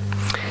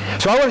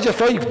 So I want to just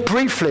very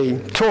briefly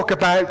talk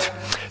about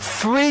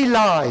 3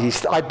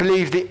 lies that I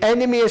believe the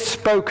enemy has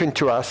spoken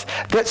to us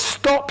that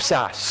stops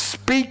us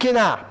speaking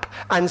up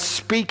and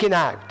speaking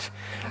out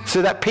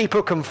so that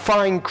people can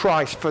find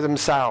Christ for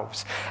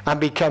themselves and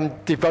become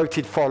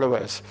devoted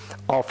followers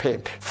of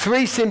him.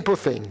 3 simple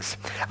things.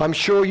 I'm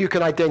sure you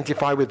can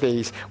identify with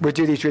these. We'll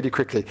do these really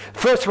quickly.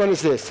 First one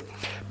is this.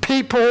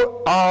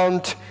 People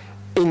aren't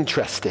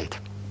interested.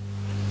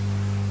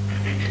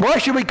 Why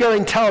should we go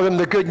and tell them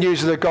the good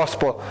news of the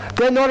gospel?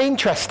 They're not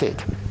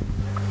interested.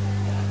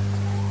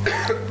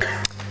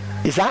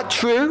 Is that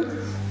true?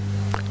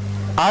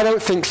 I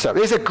don't think so.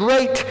 There's a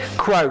great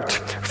quote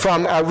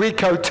from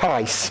Rico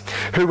Tice,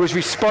 who was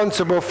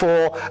responsible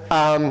for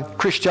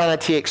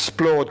Christianity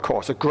Explored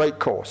course, a great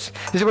course.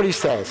 This is what he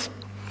says.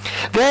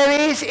 There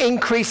is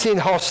increasing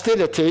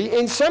hostility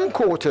in some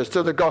quarters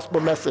to the gospel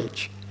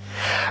message,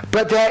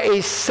 but there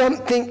is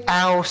something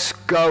else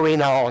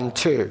going on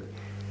too.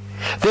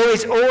 There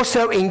is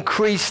also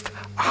increased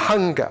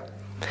hunger.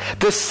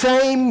 The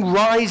same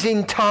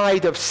rising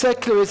tide of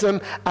secularism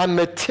and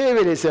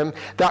materialism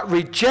that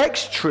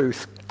rejects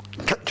truth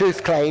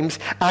claims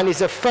and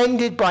is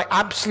offended by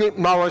absolute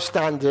moral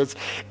standards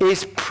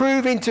is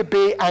proving to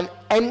be an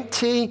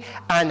empty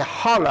and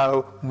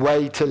hollow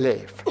way to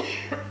live.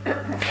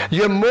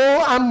 You're more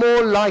and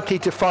more likely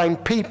to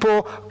find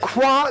people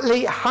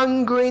quietly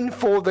hungering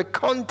for the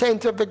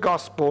content of the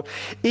gospel,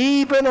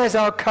 even as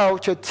our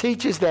culture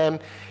teaches them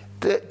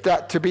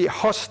that to be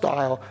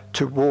hostile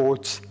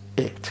towards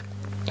it.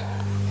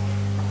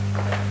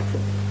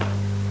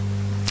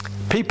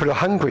 People are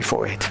hungry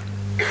for it.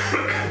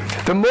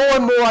 The more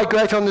and more I go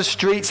out on the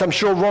streets, I'm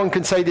sure Ron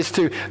can say this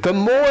too, the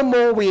more and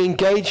more we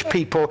engage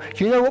people,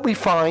 you know what we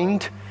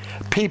find?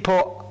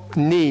 People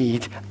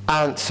need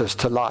answers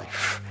to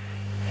life.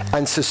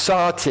 And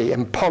society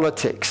and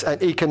politics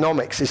and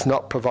economics is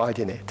not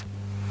providing it.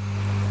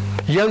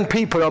 Young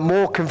people are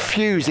more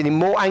confused and in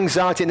more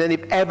anxiety than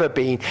they've ever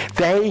been.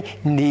 They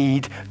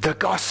need the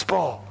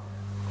gospel.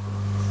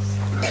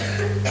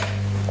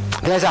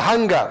 There's a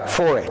hunger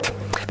for it.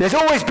 There's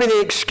always been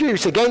an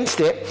excuse against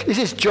it. This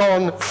is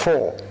John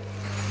 4.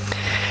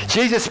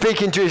 Jesus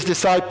speaking to his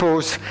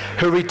disciples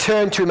who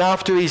returned to him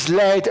after he's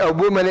led a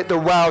woman at the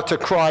well to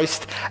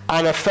Christ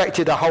and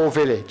affected a whole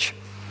village.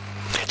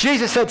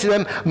 Jesus said to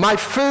them, "My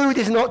food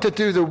is not to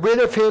do the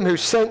will of him who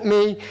sent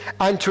me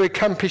and to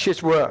accomplish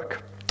his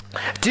work.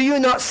 Do you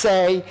not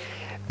say,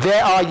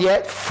 there are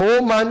yet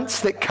 4 months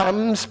that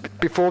comes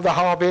before the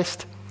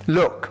harvest?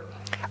 Look,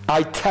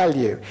 I tell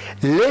you,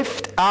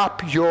 lift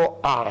up your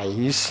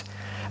eyes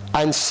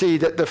and see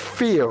that the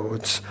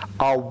fields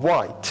are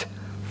white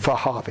for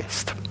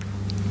harvest."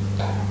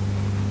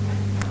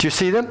 Do you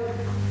see them?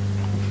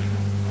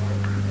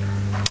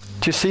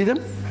 Do you see them?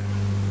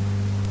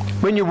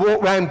 When you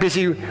walk around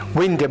busy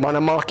Wyndham on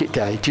a market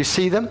day, do you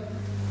see them?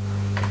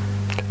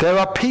 There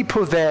are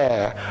people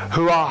there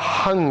who are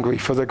hungry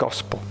for the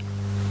gospel.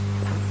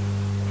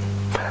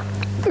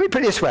 Let me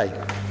put it this way.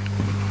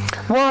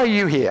 Why are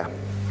you here?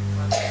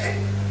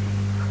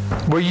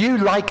 Were you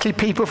likely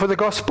people for the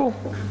gospel?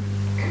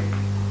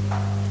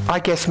 I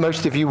guess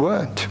most of you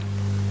weren't.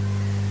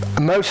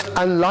 Most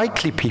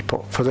unlikely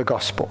people for the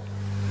gospel.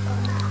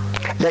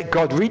 Yet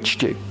God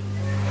reached you.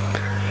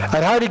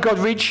 And how did God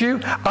reach you?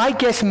 I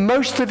guess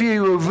most of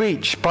you were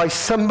reached by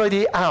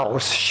somebody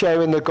else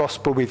sharing the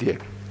gospel with you.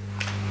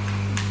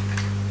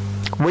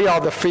 We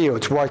are the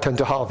fields white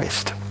unto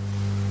harvest.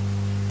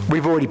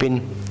 We've already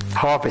been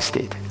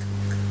harvested.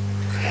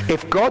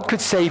 If God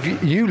could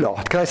save you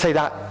lot, can I say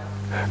that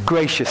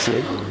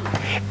graciously?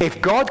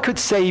 If God could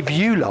save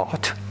you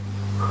lot,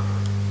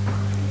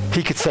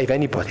 he could save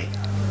anybody.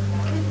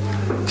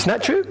 Isn't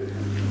that true?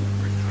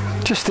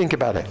 Just think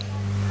about it.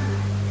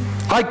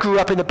 I grew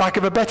up in the back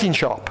of a betting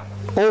shop.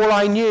 All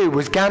I knew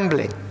was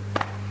gambling.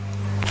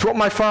 It's what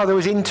my father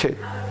was into.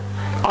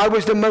 I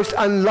was the most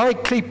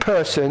unlikely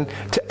person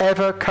to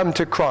ever come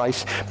to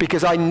Christ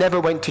because I never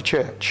went to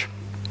church.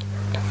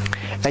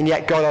 And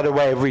yet God had a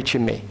way of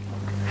reaching me.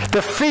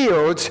 The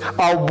fields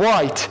are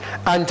white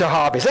unto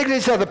harvest. Look at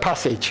this other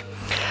passage.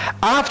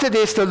 After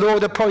this, the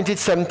Lord appointed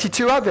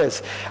 72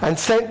 others and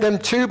sent them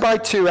 2 by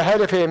 2 ahead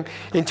of him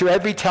into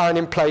every town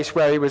and place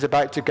where he was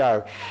about to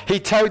go. He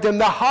told them,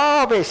 the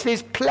harvest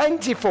is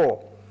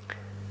plentiful,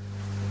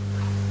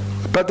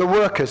 but the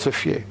workers are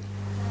few.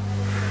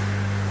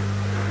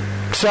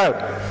 So,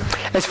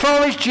 as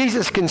far as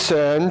Jesus is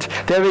concerned,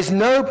 there is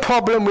no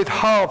problem with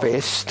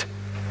harvest.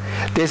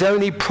 There's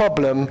only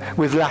problem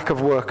with lack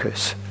of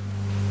workers.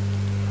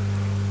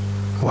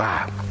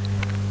 Wow.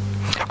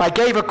 I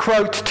gave a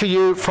quote to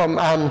you from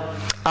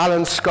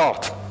Alan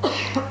Scott.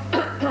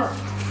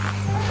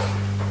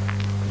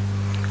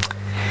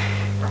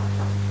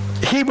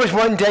 He was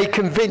one day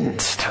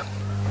convinced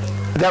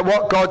that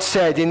what God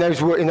said in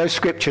those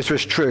scriptures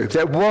was true.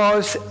 There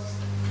was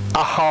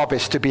a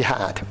harvest to be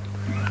had.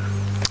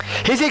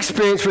 His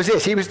experience was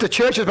this. The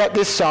church was about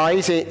this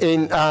size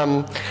in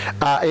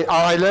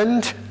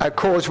Ireland, a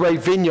Causeway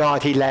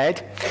Vineyard he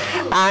led.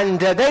 And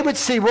they would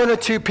see one or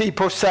two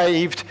people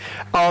saved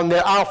on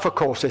their alpha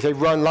courses. They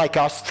run like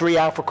us, 3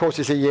 alpha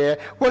courses a year.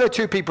 1 or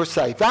 2 people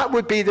saved. That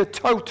would be the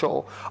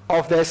total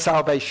of their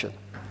salvation.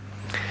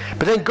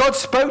 But then God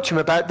spoke to him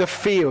about the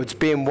fields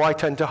being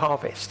white unto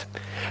harvest.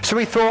 So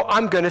he thought,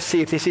 I'm going to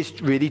see if this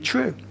is really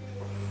true.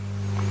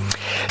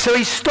 So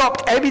he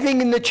stopped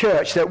everything in the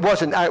church that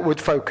wasn't outward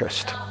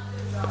focused.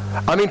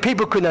 I mean,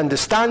 people couldn't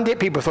understand it.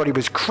 People thought he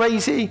was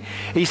crazy.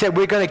 He said,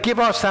 we're going to give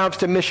ourselves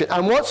to mission.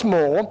 And what's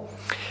more,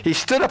 he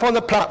stood up on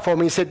the platform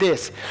and he said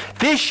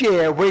this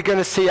year we're going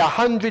to see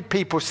 100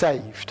 people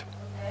saved.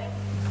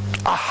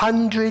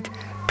 100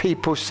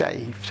 people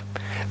saved.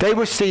 They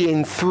were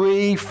seeing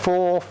 3,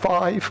 4,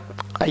 5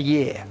 a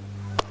year.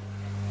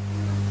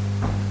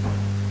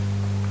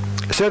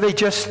 So they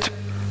just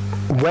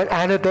went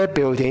out of their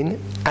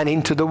building and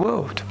into the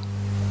world.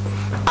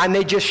 And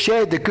they just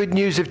shared the good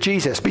news of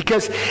Jesus.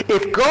 Because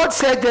if God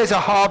said there's a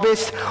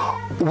harvest,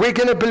 we're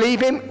going to believe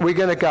him, we're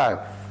going to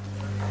go.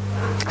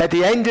 At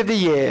the end of the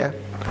year,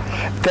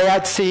 they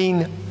had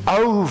seen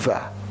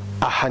over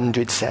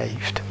 100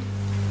 saved.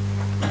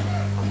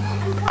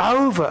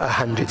 Over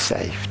 100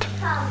 saved.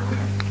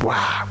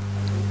 Wow.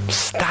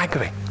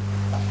 Staggering.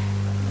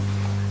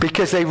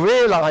 Because they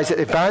realized that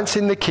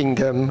advancing the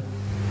kingdom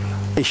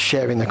is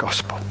sharing the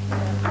gospel.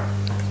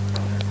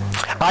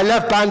 I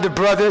love Band of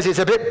Brothers. It's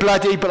a bit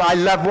bloody, but I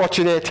love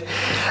watching it.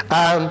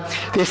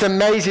 This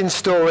amazing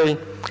story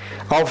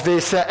of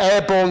this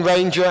airborne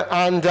ranger,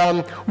 and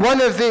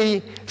one of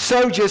the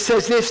soldiers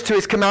says this to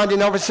his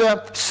commanding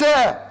officer,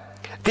 "Sir,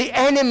 the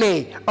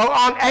enemy are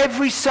on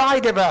every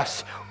side of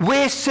us.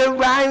 We're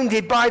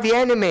surrounded by the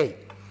enemy."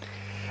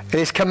 And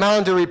his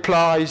commander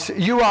replies,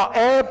 "You are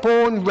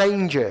airborne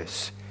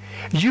rangers.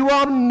 You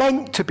are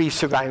meant to be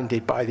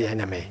surrounded by the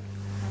enemy.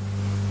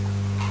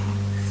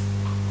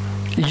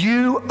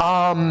 You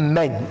are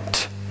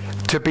meant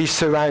to be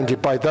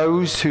surrounded by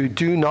those who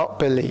do not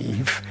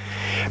believe,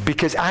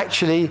 because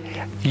actually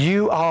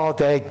you are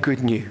their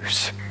good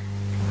news.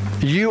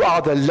 You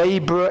are the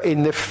laborer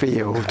in the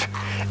field,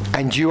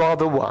 and you are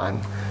the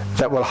one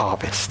that will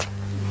harvest."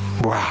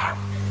 Wow.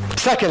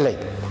 Secondly,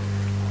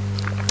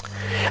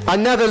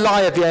 another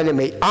lie of the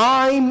enemy.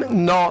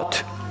 I'm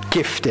not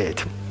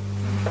gifted.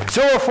 It's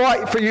all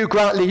right for you,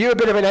 Grantley. You're a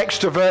bit of an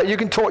extrovert. You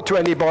can talk to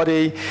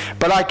anybody,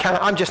 but I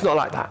can't. I'm just not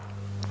like that.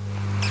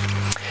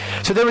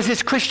 So there was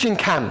this Christian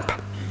camp.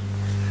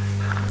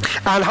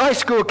 And high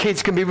school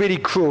kids can be really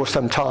cruel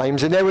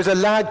sometimes. And there was a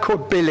lad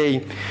called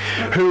Billy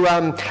who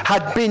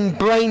had been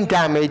brain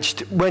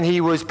damaged when he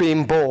was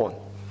being born.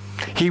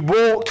 He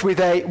walked with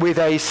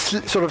a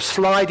sort of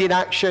sliding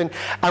action.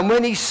 And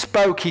when he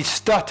spoke, he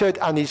stuttered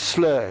and he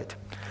slurred.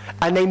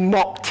 And they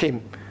mocked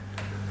him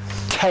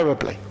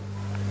terribly.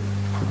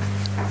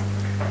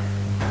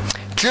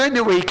 During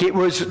the week, it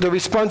was the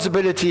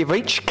responsibility of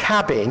each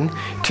cabin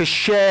to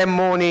share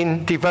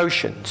morning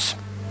devotions.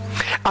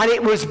 And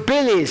it was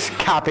Billy's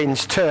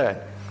cabin's turn.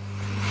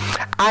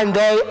 And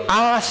they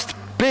asked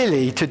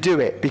Billy to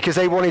do it because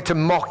they wanted to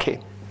mock him.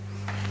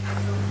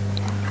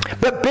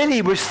 But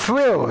Billy was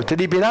thrilled that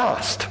he'd been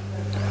asked.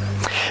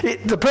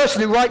 The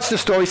person who writes the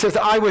story says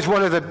that I was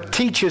one of the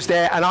teachers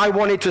there and I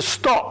wanted to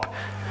stop.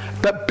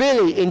 But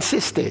Billy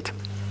insisted.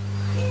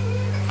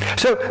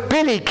 So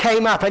Billy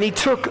came up and he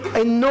took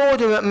an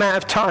inordinate amount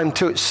of time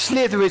to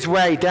slither his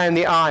way down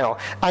the aisle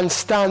and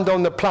stand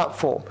on the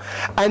platform.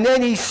 And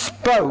then he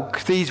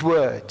spoke these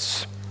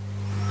words.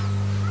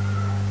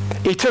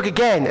 He took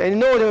again an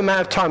inordinate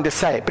amount of time to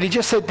say it, but he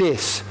just said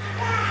this: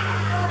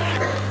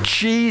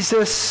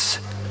 "Jesus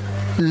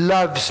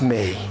loves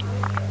me.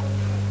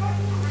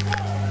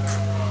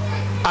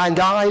 And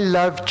I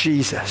love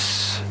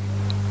Jesus."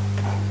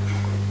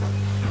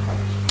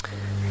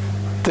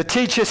 The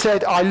teacher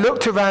said, I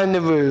looked around the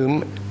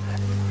room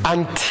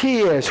and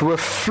tears were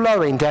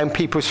flowing down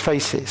people's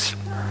faces.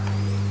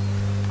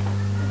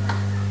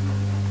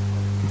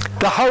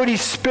 The Holy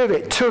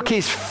Spirit took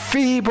his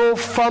feeble,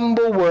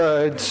 fumble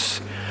words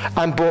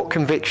and brought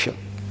conviction.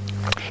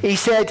 He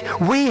said,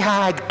 we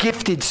had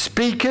gifted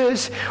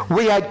speakers,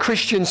 we had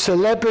Christian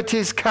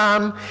celebrities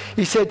come.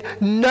 He said,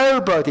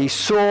 nobody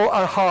saw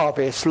a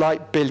harvest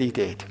like Billy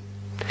did.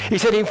 He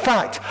said, in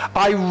fact,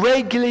 I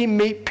regularly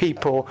meet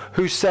people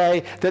who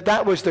say that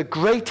that was the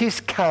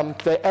greatest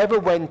camp they ever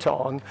went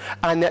on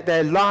and that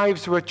their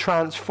lives were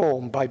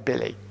transformed by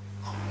Billy.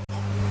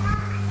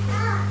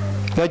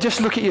 Now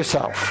just look at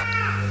yourself.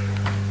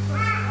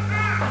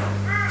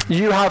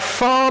 You have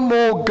far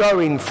more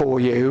going for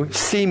you,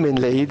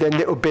 seemingly, than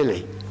little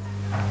Billy.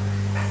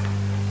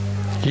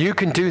 You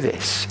can do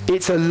this.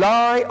 It's a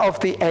lie of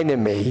the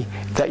enemy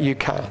that you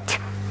can't.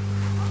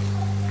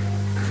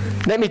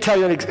 Let me tell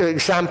you an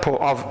example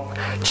of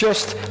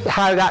just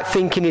how that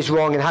thinking is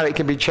wrong and how it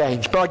can be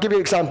changed. But I'll give you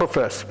an example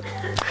first.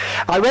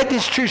 I read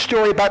this true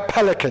story about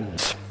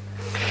pelicans.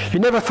 You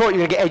never thought you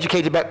were going to get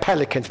educated about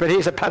pelicans, but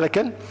here's a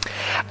pelican.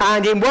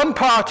 And in one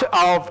part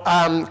of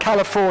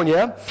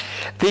California,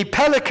 the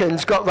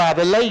pelicans got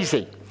rather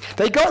lazy.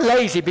 They got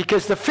lazy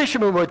because the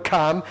fishermen would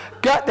come,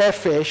 gut their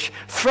fish,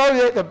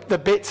 throw the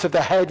bits of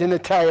the head and the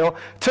tail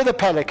to the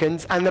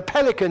pelicans, and the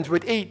pelicans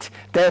would eat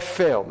their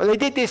fill. And they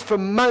did this for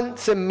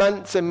months and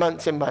months and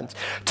months and months,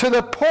 to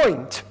the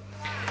point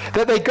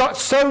that they got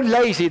so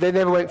lazy they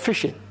never went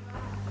fishing.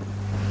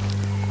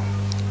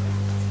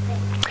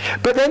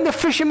 But then the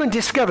fishermen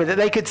discovered that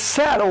they could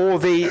sell all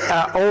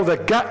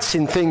the guts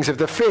and things of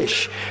the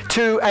fish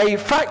to a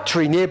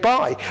factory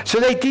nearby. So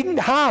they didn't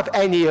have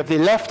any of the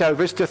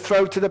leftovers to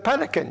throw to the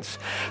pelicans.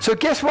 So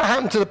guess what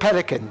happened to the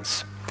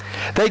pelicans?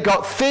 They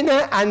got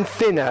thinner and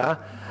thinner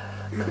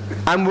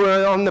and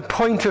were on the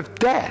point of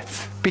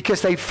death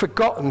because they'd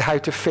forgotten how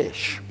to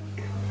fish.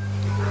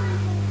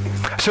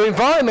 So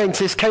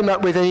environmentalists came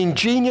up with an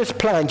ingenious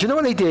plan. Do you know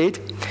what they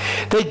did?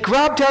 They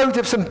grabbed hold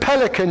of some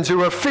pelicans who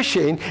were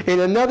fishing in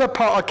another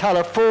part of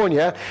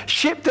California,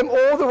 shipped them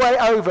all the way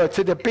over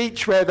to the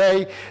beach where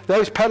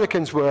those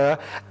pelicans were,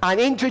 and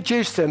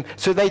introduced them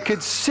so they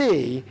could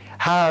see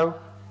how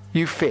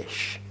you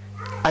fish.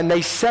 And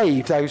they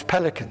saved those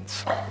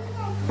pelicans.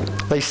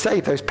 They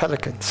saved those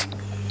pelicans.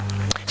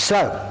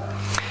 So,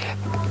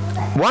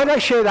 why did I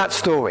share that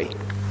story?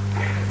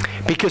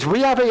 Because we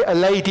have a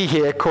lady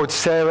here called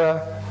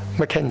Sarah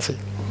Mackenzie.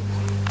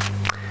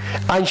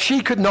 And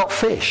she could not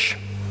fish.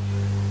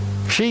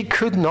 She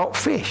could not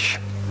fish.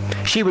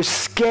 She was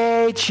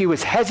scared. She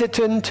was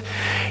hesitant.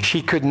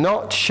 She could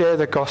not share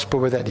the gospel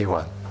with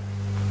anyone.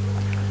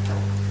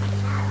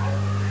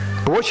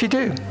 But what'd she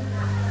do?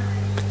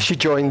 She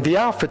joined the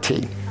Alpha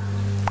team.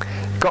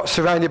 Got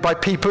surrounded by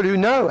people who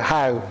know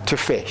how to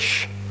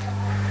fish.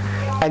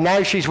 And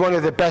now she's one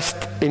of the best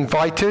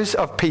inviters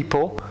of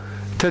people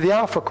to the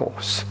Alpha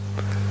course.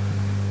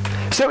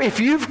 So if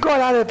you've got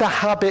out of the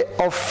habit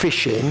of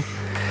fishing,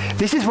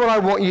 this is what I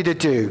want you to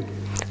do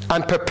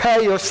and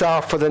prepare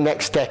yourself for the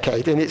next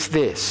decade, and it's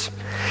this.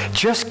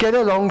 Just get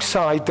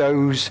alongside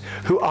those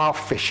who are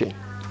fishing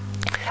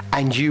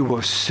and you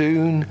will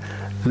soon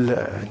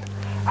learn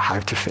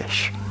how to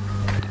fish.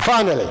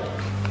 Finally,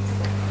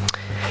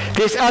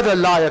 this other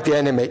lie of the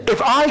enemy.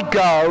 If I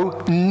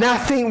go,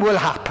 nothing will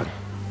happen.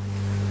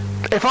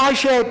 If I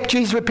share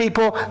Jesus with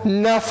people,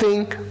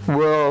 nothing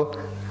will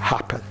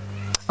happen.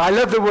 I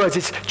love the words.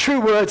 It's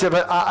true words of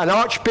an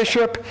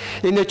archbishop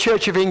in the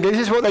Church of England.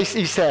 This is what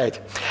he said.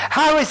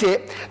 How is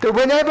it that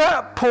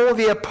whenever Paul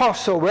the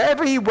Apostle,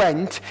 wherever he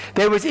went,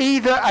 there was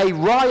either a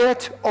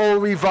riot or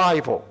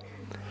revival?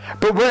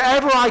 But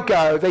wherever I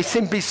go, they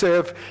simply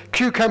serve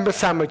cucumber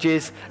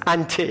sandwiches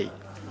and tea.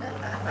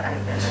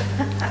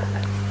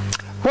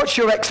 What's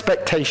your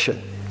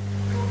expectation?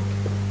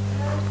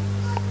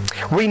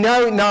 We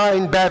know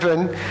Niall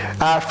Bevan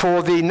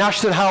for the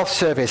National Health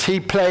Service. He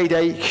played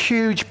a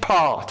huge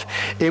part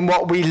in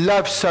what we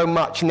love so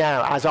much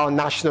now as our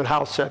National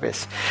Health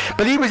Service.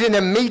 But he was in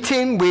a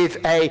meeting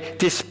with a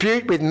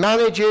dispute with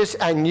managers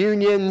and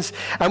unions,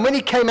 and when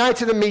he came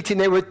out of the meeting,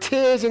 there were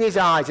tears in his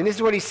eyes, and this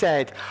is what he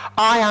said: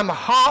 I am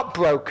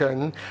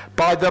heartbroken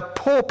by the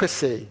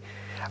paupery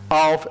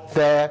of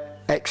their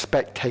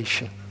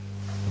expectation.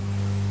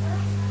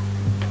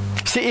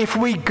 See, if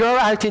we go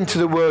out into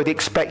the world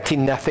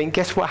expecting nothing,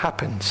 guess what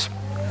happens?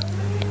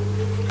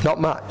 Not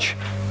much.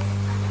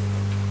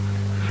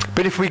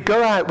 But if we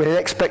go out with an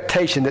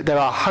expectation that there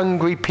are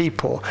hungry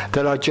people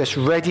that are just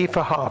ready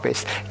for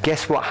harvest,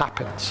 guess what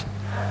happens?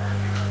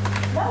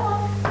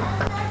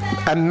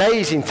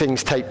 Amazing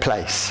things take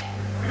place.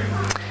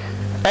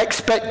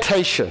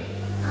 Expectation.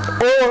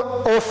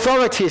 Or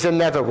authority is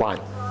another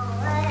one.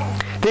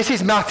 This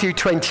is Matthew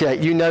 28.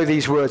 You know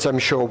these words, I'm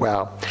sure,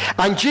 well.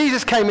 And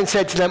Jesus came and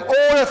said to them,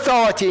 all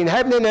authority in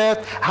heaven and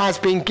earth has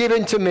been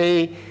given to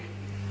me.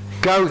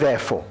 Go,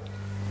 therefore.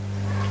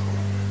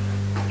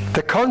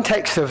 The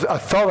context of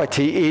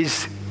authority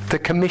is the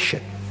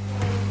commission.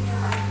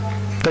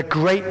 The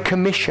Great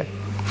Commission.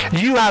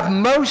 You have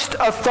most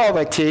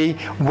authority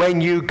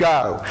when you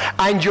go.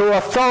 And your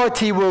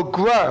authority will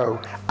grow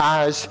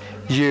as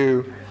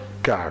you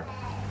go.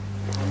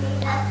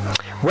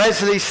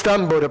 Wesley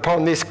stumbled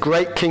upon this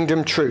great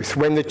kingdom truth.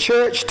 When the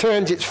church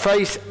turns its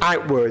face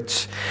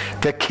outwards,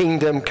 the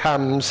kingdom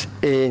comes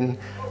in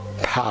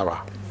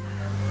power.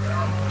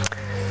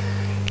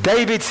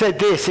 David said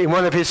this in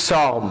one of his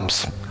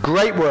Psalms.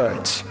 Great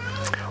words.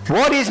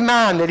 What is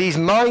man that he's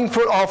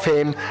mindful of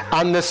him,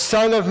 and the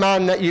son of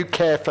man that you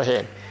care for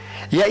him?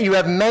 Yet you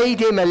have made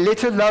him a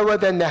little lower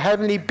than the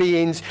heavenly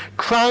beings,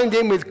 crowned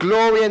him with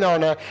glory and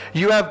honor.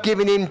 You have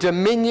given him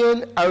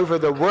dominion over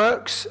the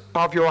works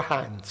of your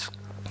hands.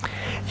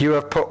 You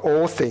have put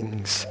all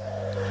things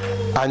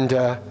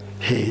under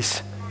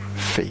his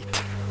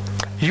feet.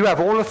 You have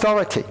all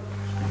authority.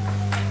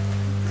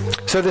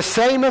 So the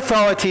same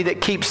authority that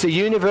keeps the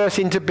universe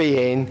into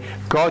being,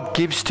 God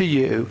gives to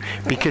you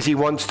because he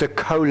wants to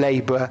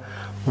co-labor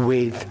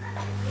with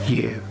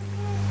you.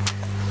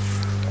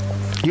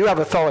 You have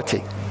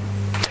authority.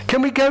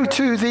 Can we go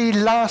to the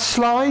last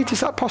slide? Is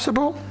that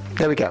possible?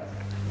 There we go.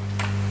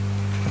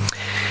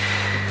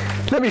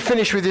 Let me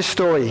finish with this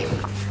story.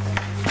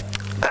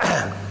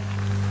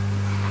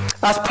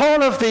 As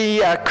part of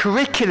the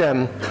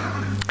curriculum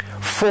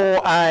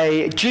for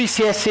a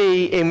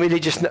GCSE in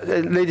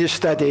religious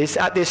studies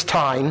at this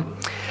time,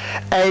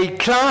 a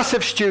class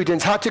of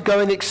students had to go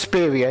and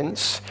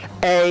experience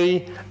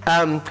a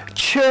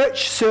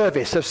church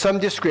service of some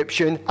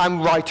description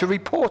and write a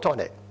report on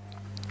it.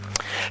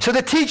 So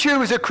the teacher, who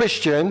was a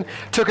Christian,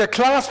 took a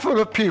class full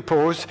of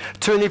pupils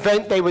to an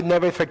event they would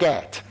never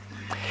forget.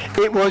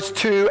 It was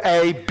to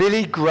a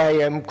Billy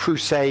Graham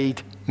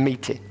crusade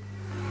meeting.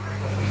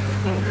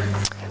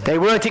 They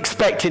weren't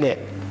expecting it.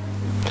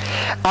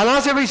 And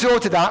as a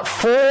result of that,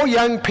 4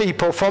 young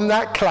people from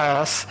that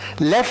class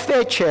left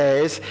their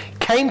chairs,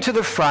 came to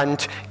the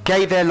front,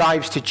 gave their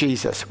lives to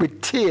Jesus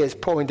with tears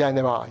pouring down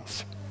their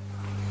eyes.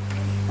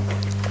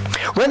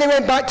 When they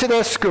went back to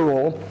their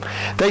school,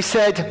 they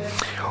said,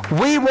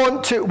 we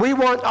want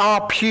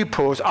our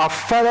pupils, our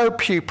fellow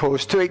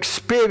pupils, to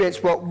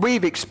experience what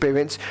we've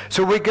experienced,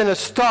 so we're going to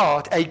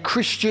start a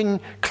Christian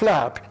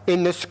club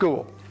in the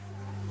school.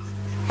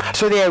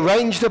 So they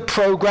arranged a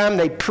program,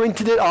 they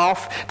printed it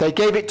off, they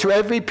gave it to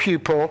every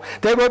pupil.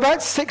 There were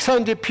about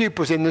 600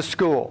 pupils in the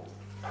school.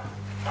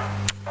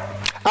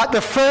 At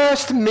the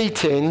first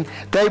meeting,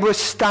 they were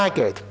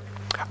staggered.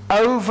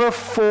 Over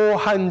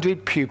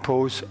 400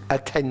 pupils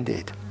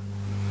attended.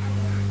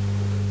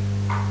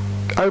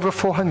 Over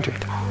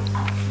 400.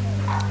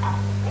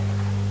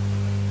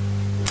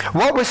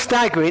 What was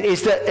staggering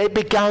is that it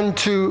began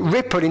to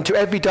ripple into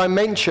every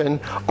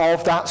dimension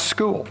of that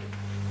school.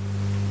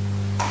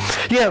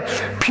 You know,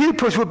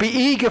 pupils would be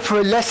eager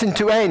for a lesson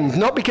to end,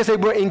 not because they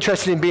weren't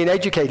interested in being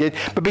educated,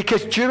 but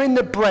because during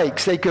the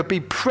breaks they could be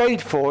prayed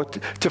for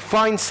to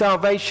find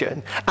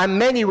salvation, and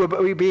many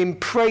were being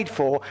prayed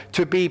for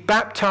to be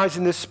baptized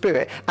in the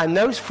Spirit, and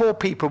those 4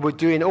 people were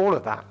doing all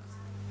of that.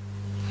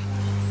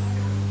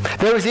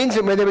 There was an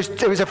incident where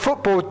there was a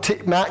football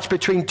match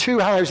between 2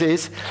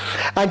 houses,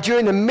 and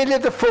during the middle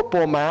of the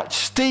football match,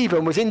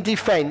 Stephen was in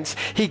defense.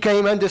 He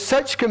came under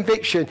such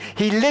conviction,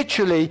 he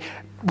literally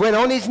went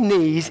on his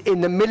knees in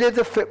the middle of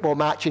the football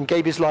match and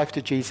gave his life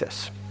to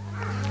Jesus.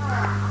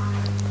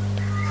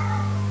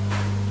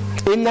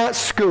 In that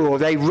school,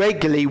 they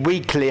regularly,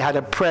 weekly had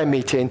a prayer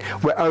meeting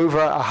where over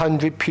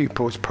 100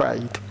 pupils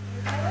prayed.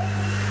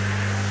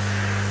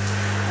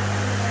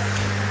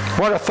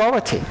 What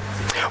authority.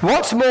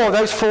 What's more,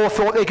 those 4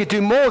 thought they could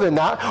do more than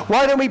that.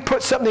 Why don't we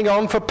put something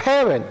on for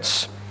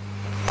parents?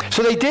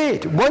 So they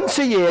did. Once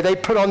a year, they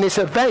put on this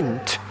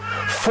event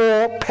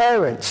for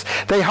parents.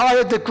 They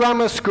hired the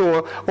grammar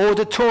school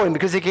auditorium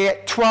because they could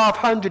get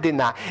 1,200 in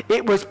that.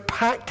 It was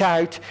packed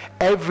out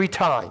every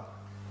time.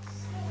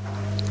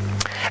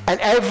 And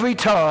every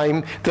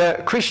time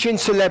the Christian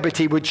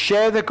celebrity would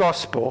share the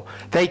gospel,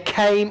 they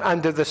came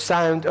under the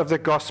sound of the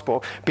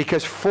gospel,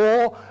 because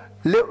 4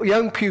 little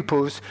young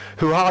pupils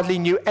who hardly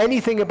knew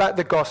anything about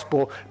the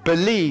gospel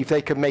believed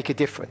they could make a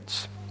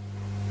difference.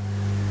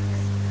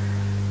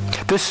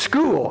 The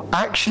school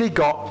actually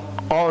got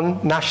on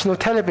national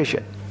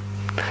television.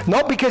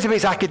 Not because of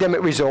its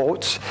academic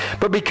results,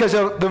 but because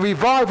of the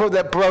revival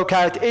that broke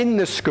out in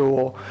the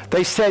school.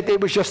 They said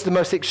it was just the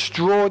most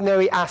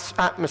extraordinary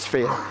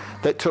atmosphere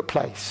that took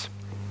place.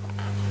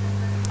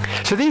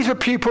 So these were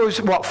pupils,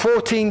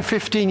 14,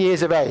 15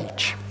 years of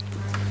age.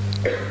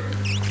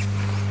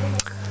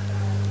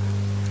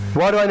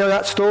 Why do I know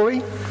that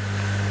story?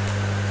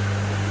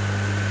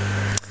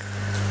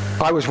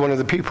 I was one of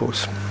the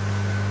pupils.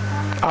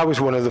 I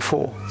was one of the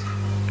 4.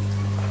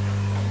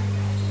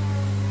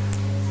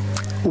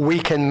 We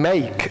can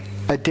make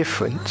a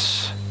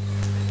difference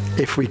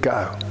if we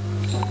go.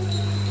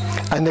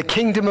 And the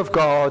kingdom of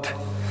God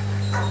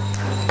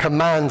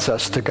commands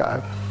us to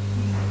go.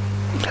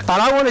 And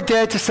I want to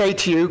dare to say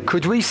to you,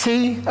 could we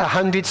see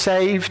 100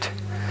 saved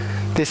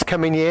this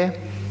coming year?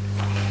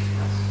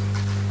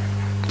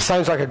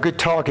 Sounds like a good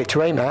target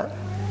to aim at.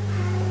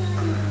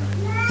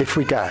 If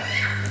we go.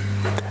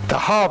 The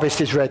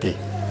harvest is ready.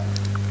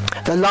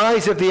 The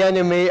lies of the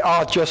enemy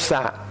are just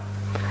that.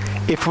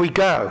 If we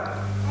go,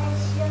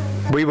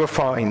 we will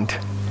find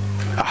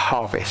a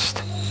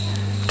harvest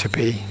to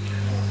be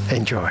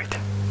enjoyed.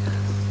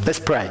 Let's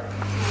pray.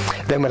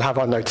 Then we'll have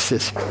our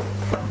notices.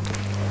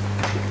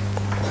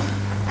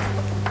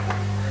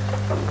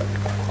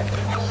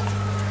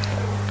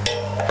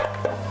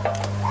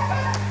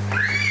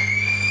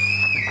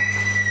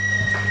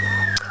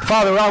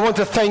 Father, I want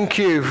to thank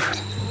you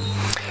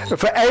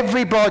for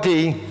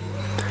everybody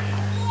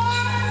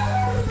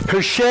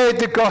who shared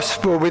the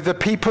gospel with the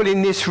people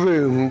in this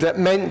room that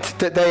meant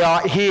that they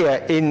are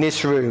here in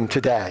this room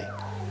today.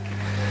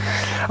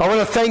 I want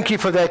to thank you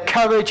for their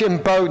courage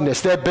and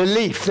boldness, their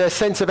belief, their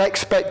sense of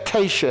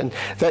expectation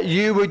that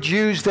you would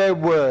use their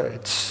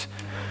words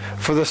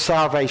for the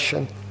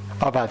salvation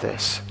of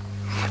others.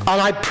 And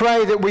I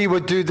pray that we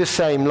would do the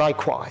same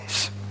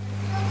likewise,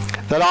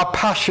 that our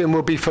passion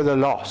will be for the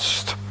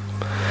lost,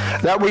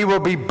 that we will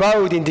be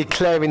bold in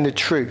declaring the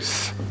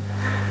truth,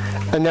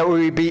 and that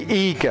we will be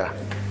eager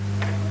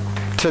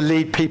to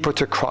lead people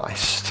to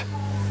Christ,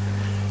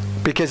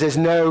 because there's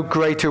no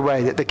greater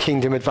way that the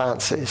kingdom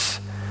advances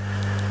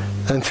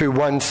than through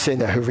one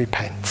sinner who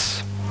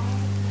repents.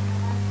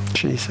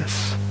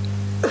 Jesus.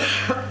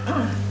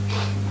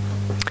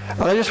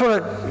 And I just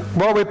want to,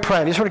 while we're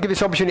praying, I just want to give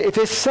this opportunity. If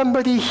there's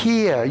somebody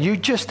here, you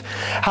just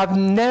have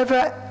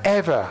never,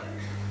 ever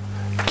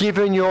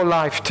given your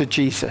life to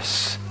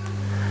Jesus,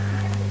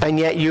 and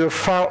yet you have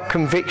felt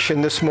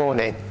conviction this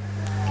morning,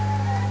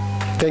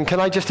 then can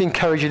I just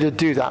encourage you to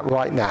do that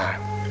right now?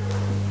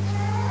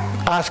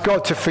 Ask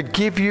God to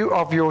forgive you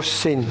of your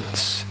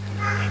sins.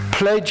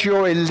 Pledge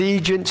your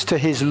allegiance to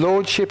his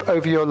lordship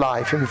over your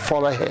life and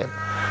follow him.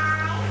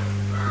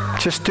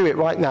 Just do it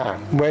right now,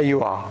 where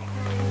you are.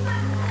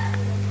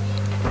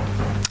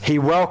 He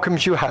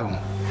welcomes you home.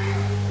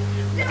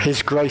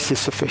 His grace is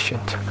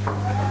sufficient.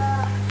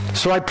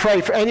 So I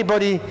pray for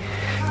anybody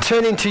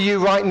turning to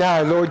you right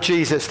now, Lord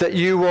Jesus, that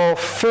you will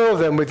fill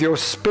them with your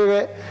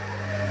Spirit.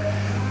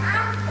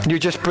 You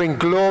just bring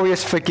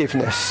glorious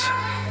forgiveness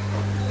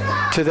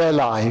to their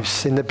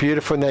lives in the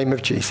beautiful name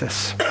of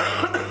Jesus.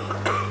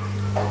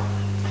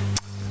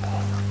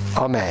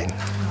 Amen.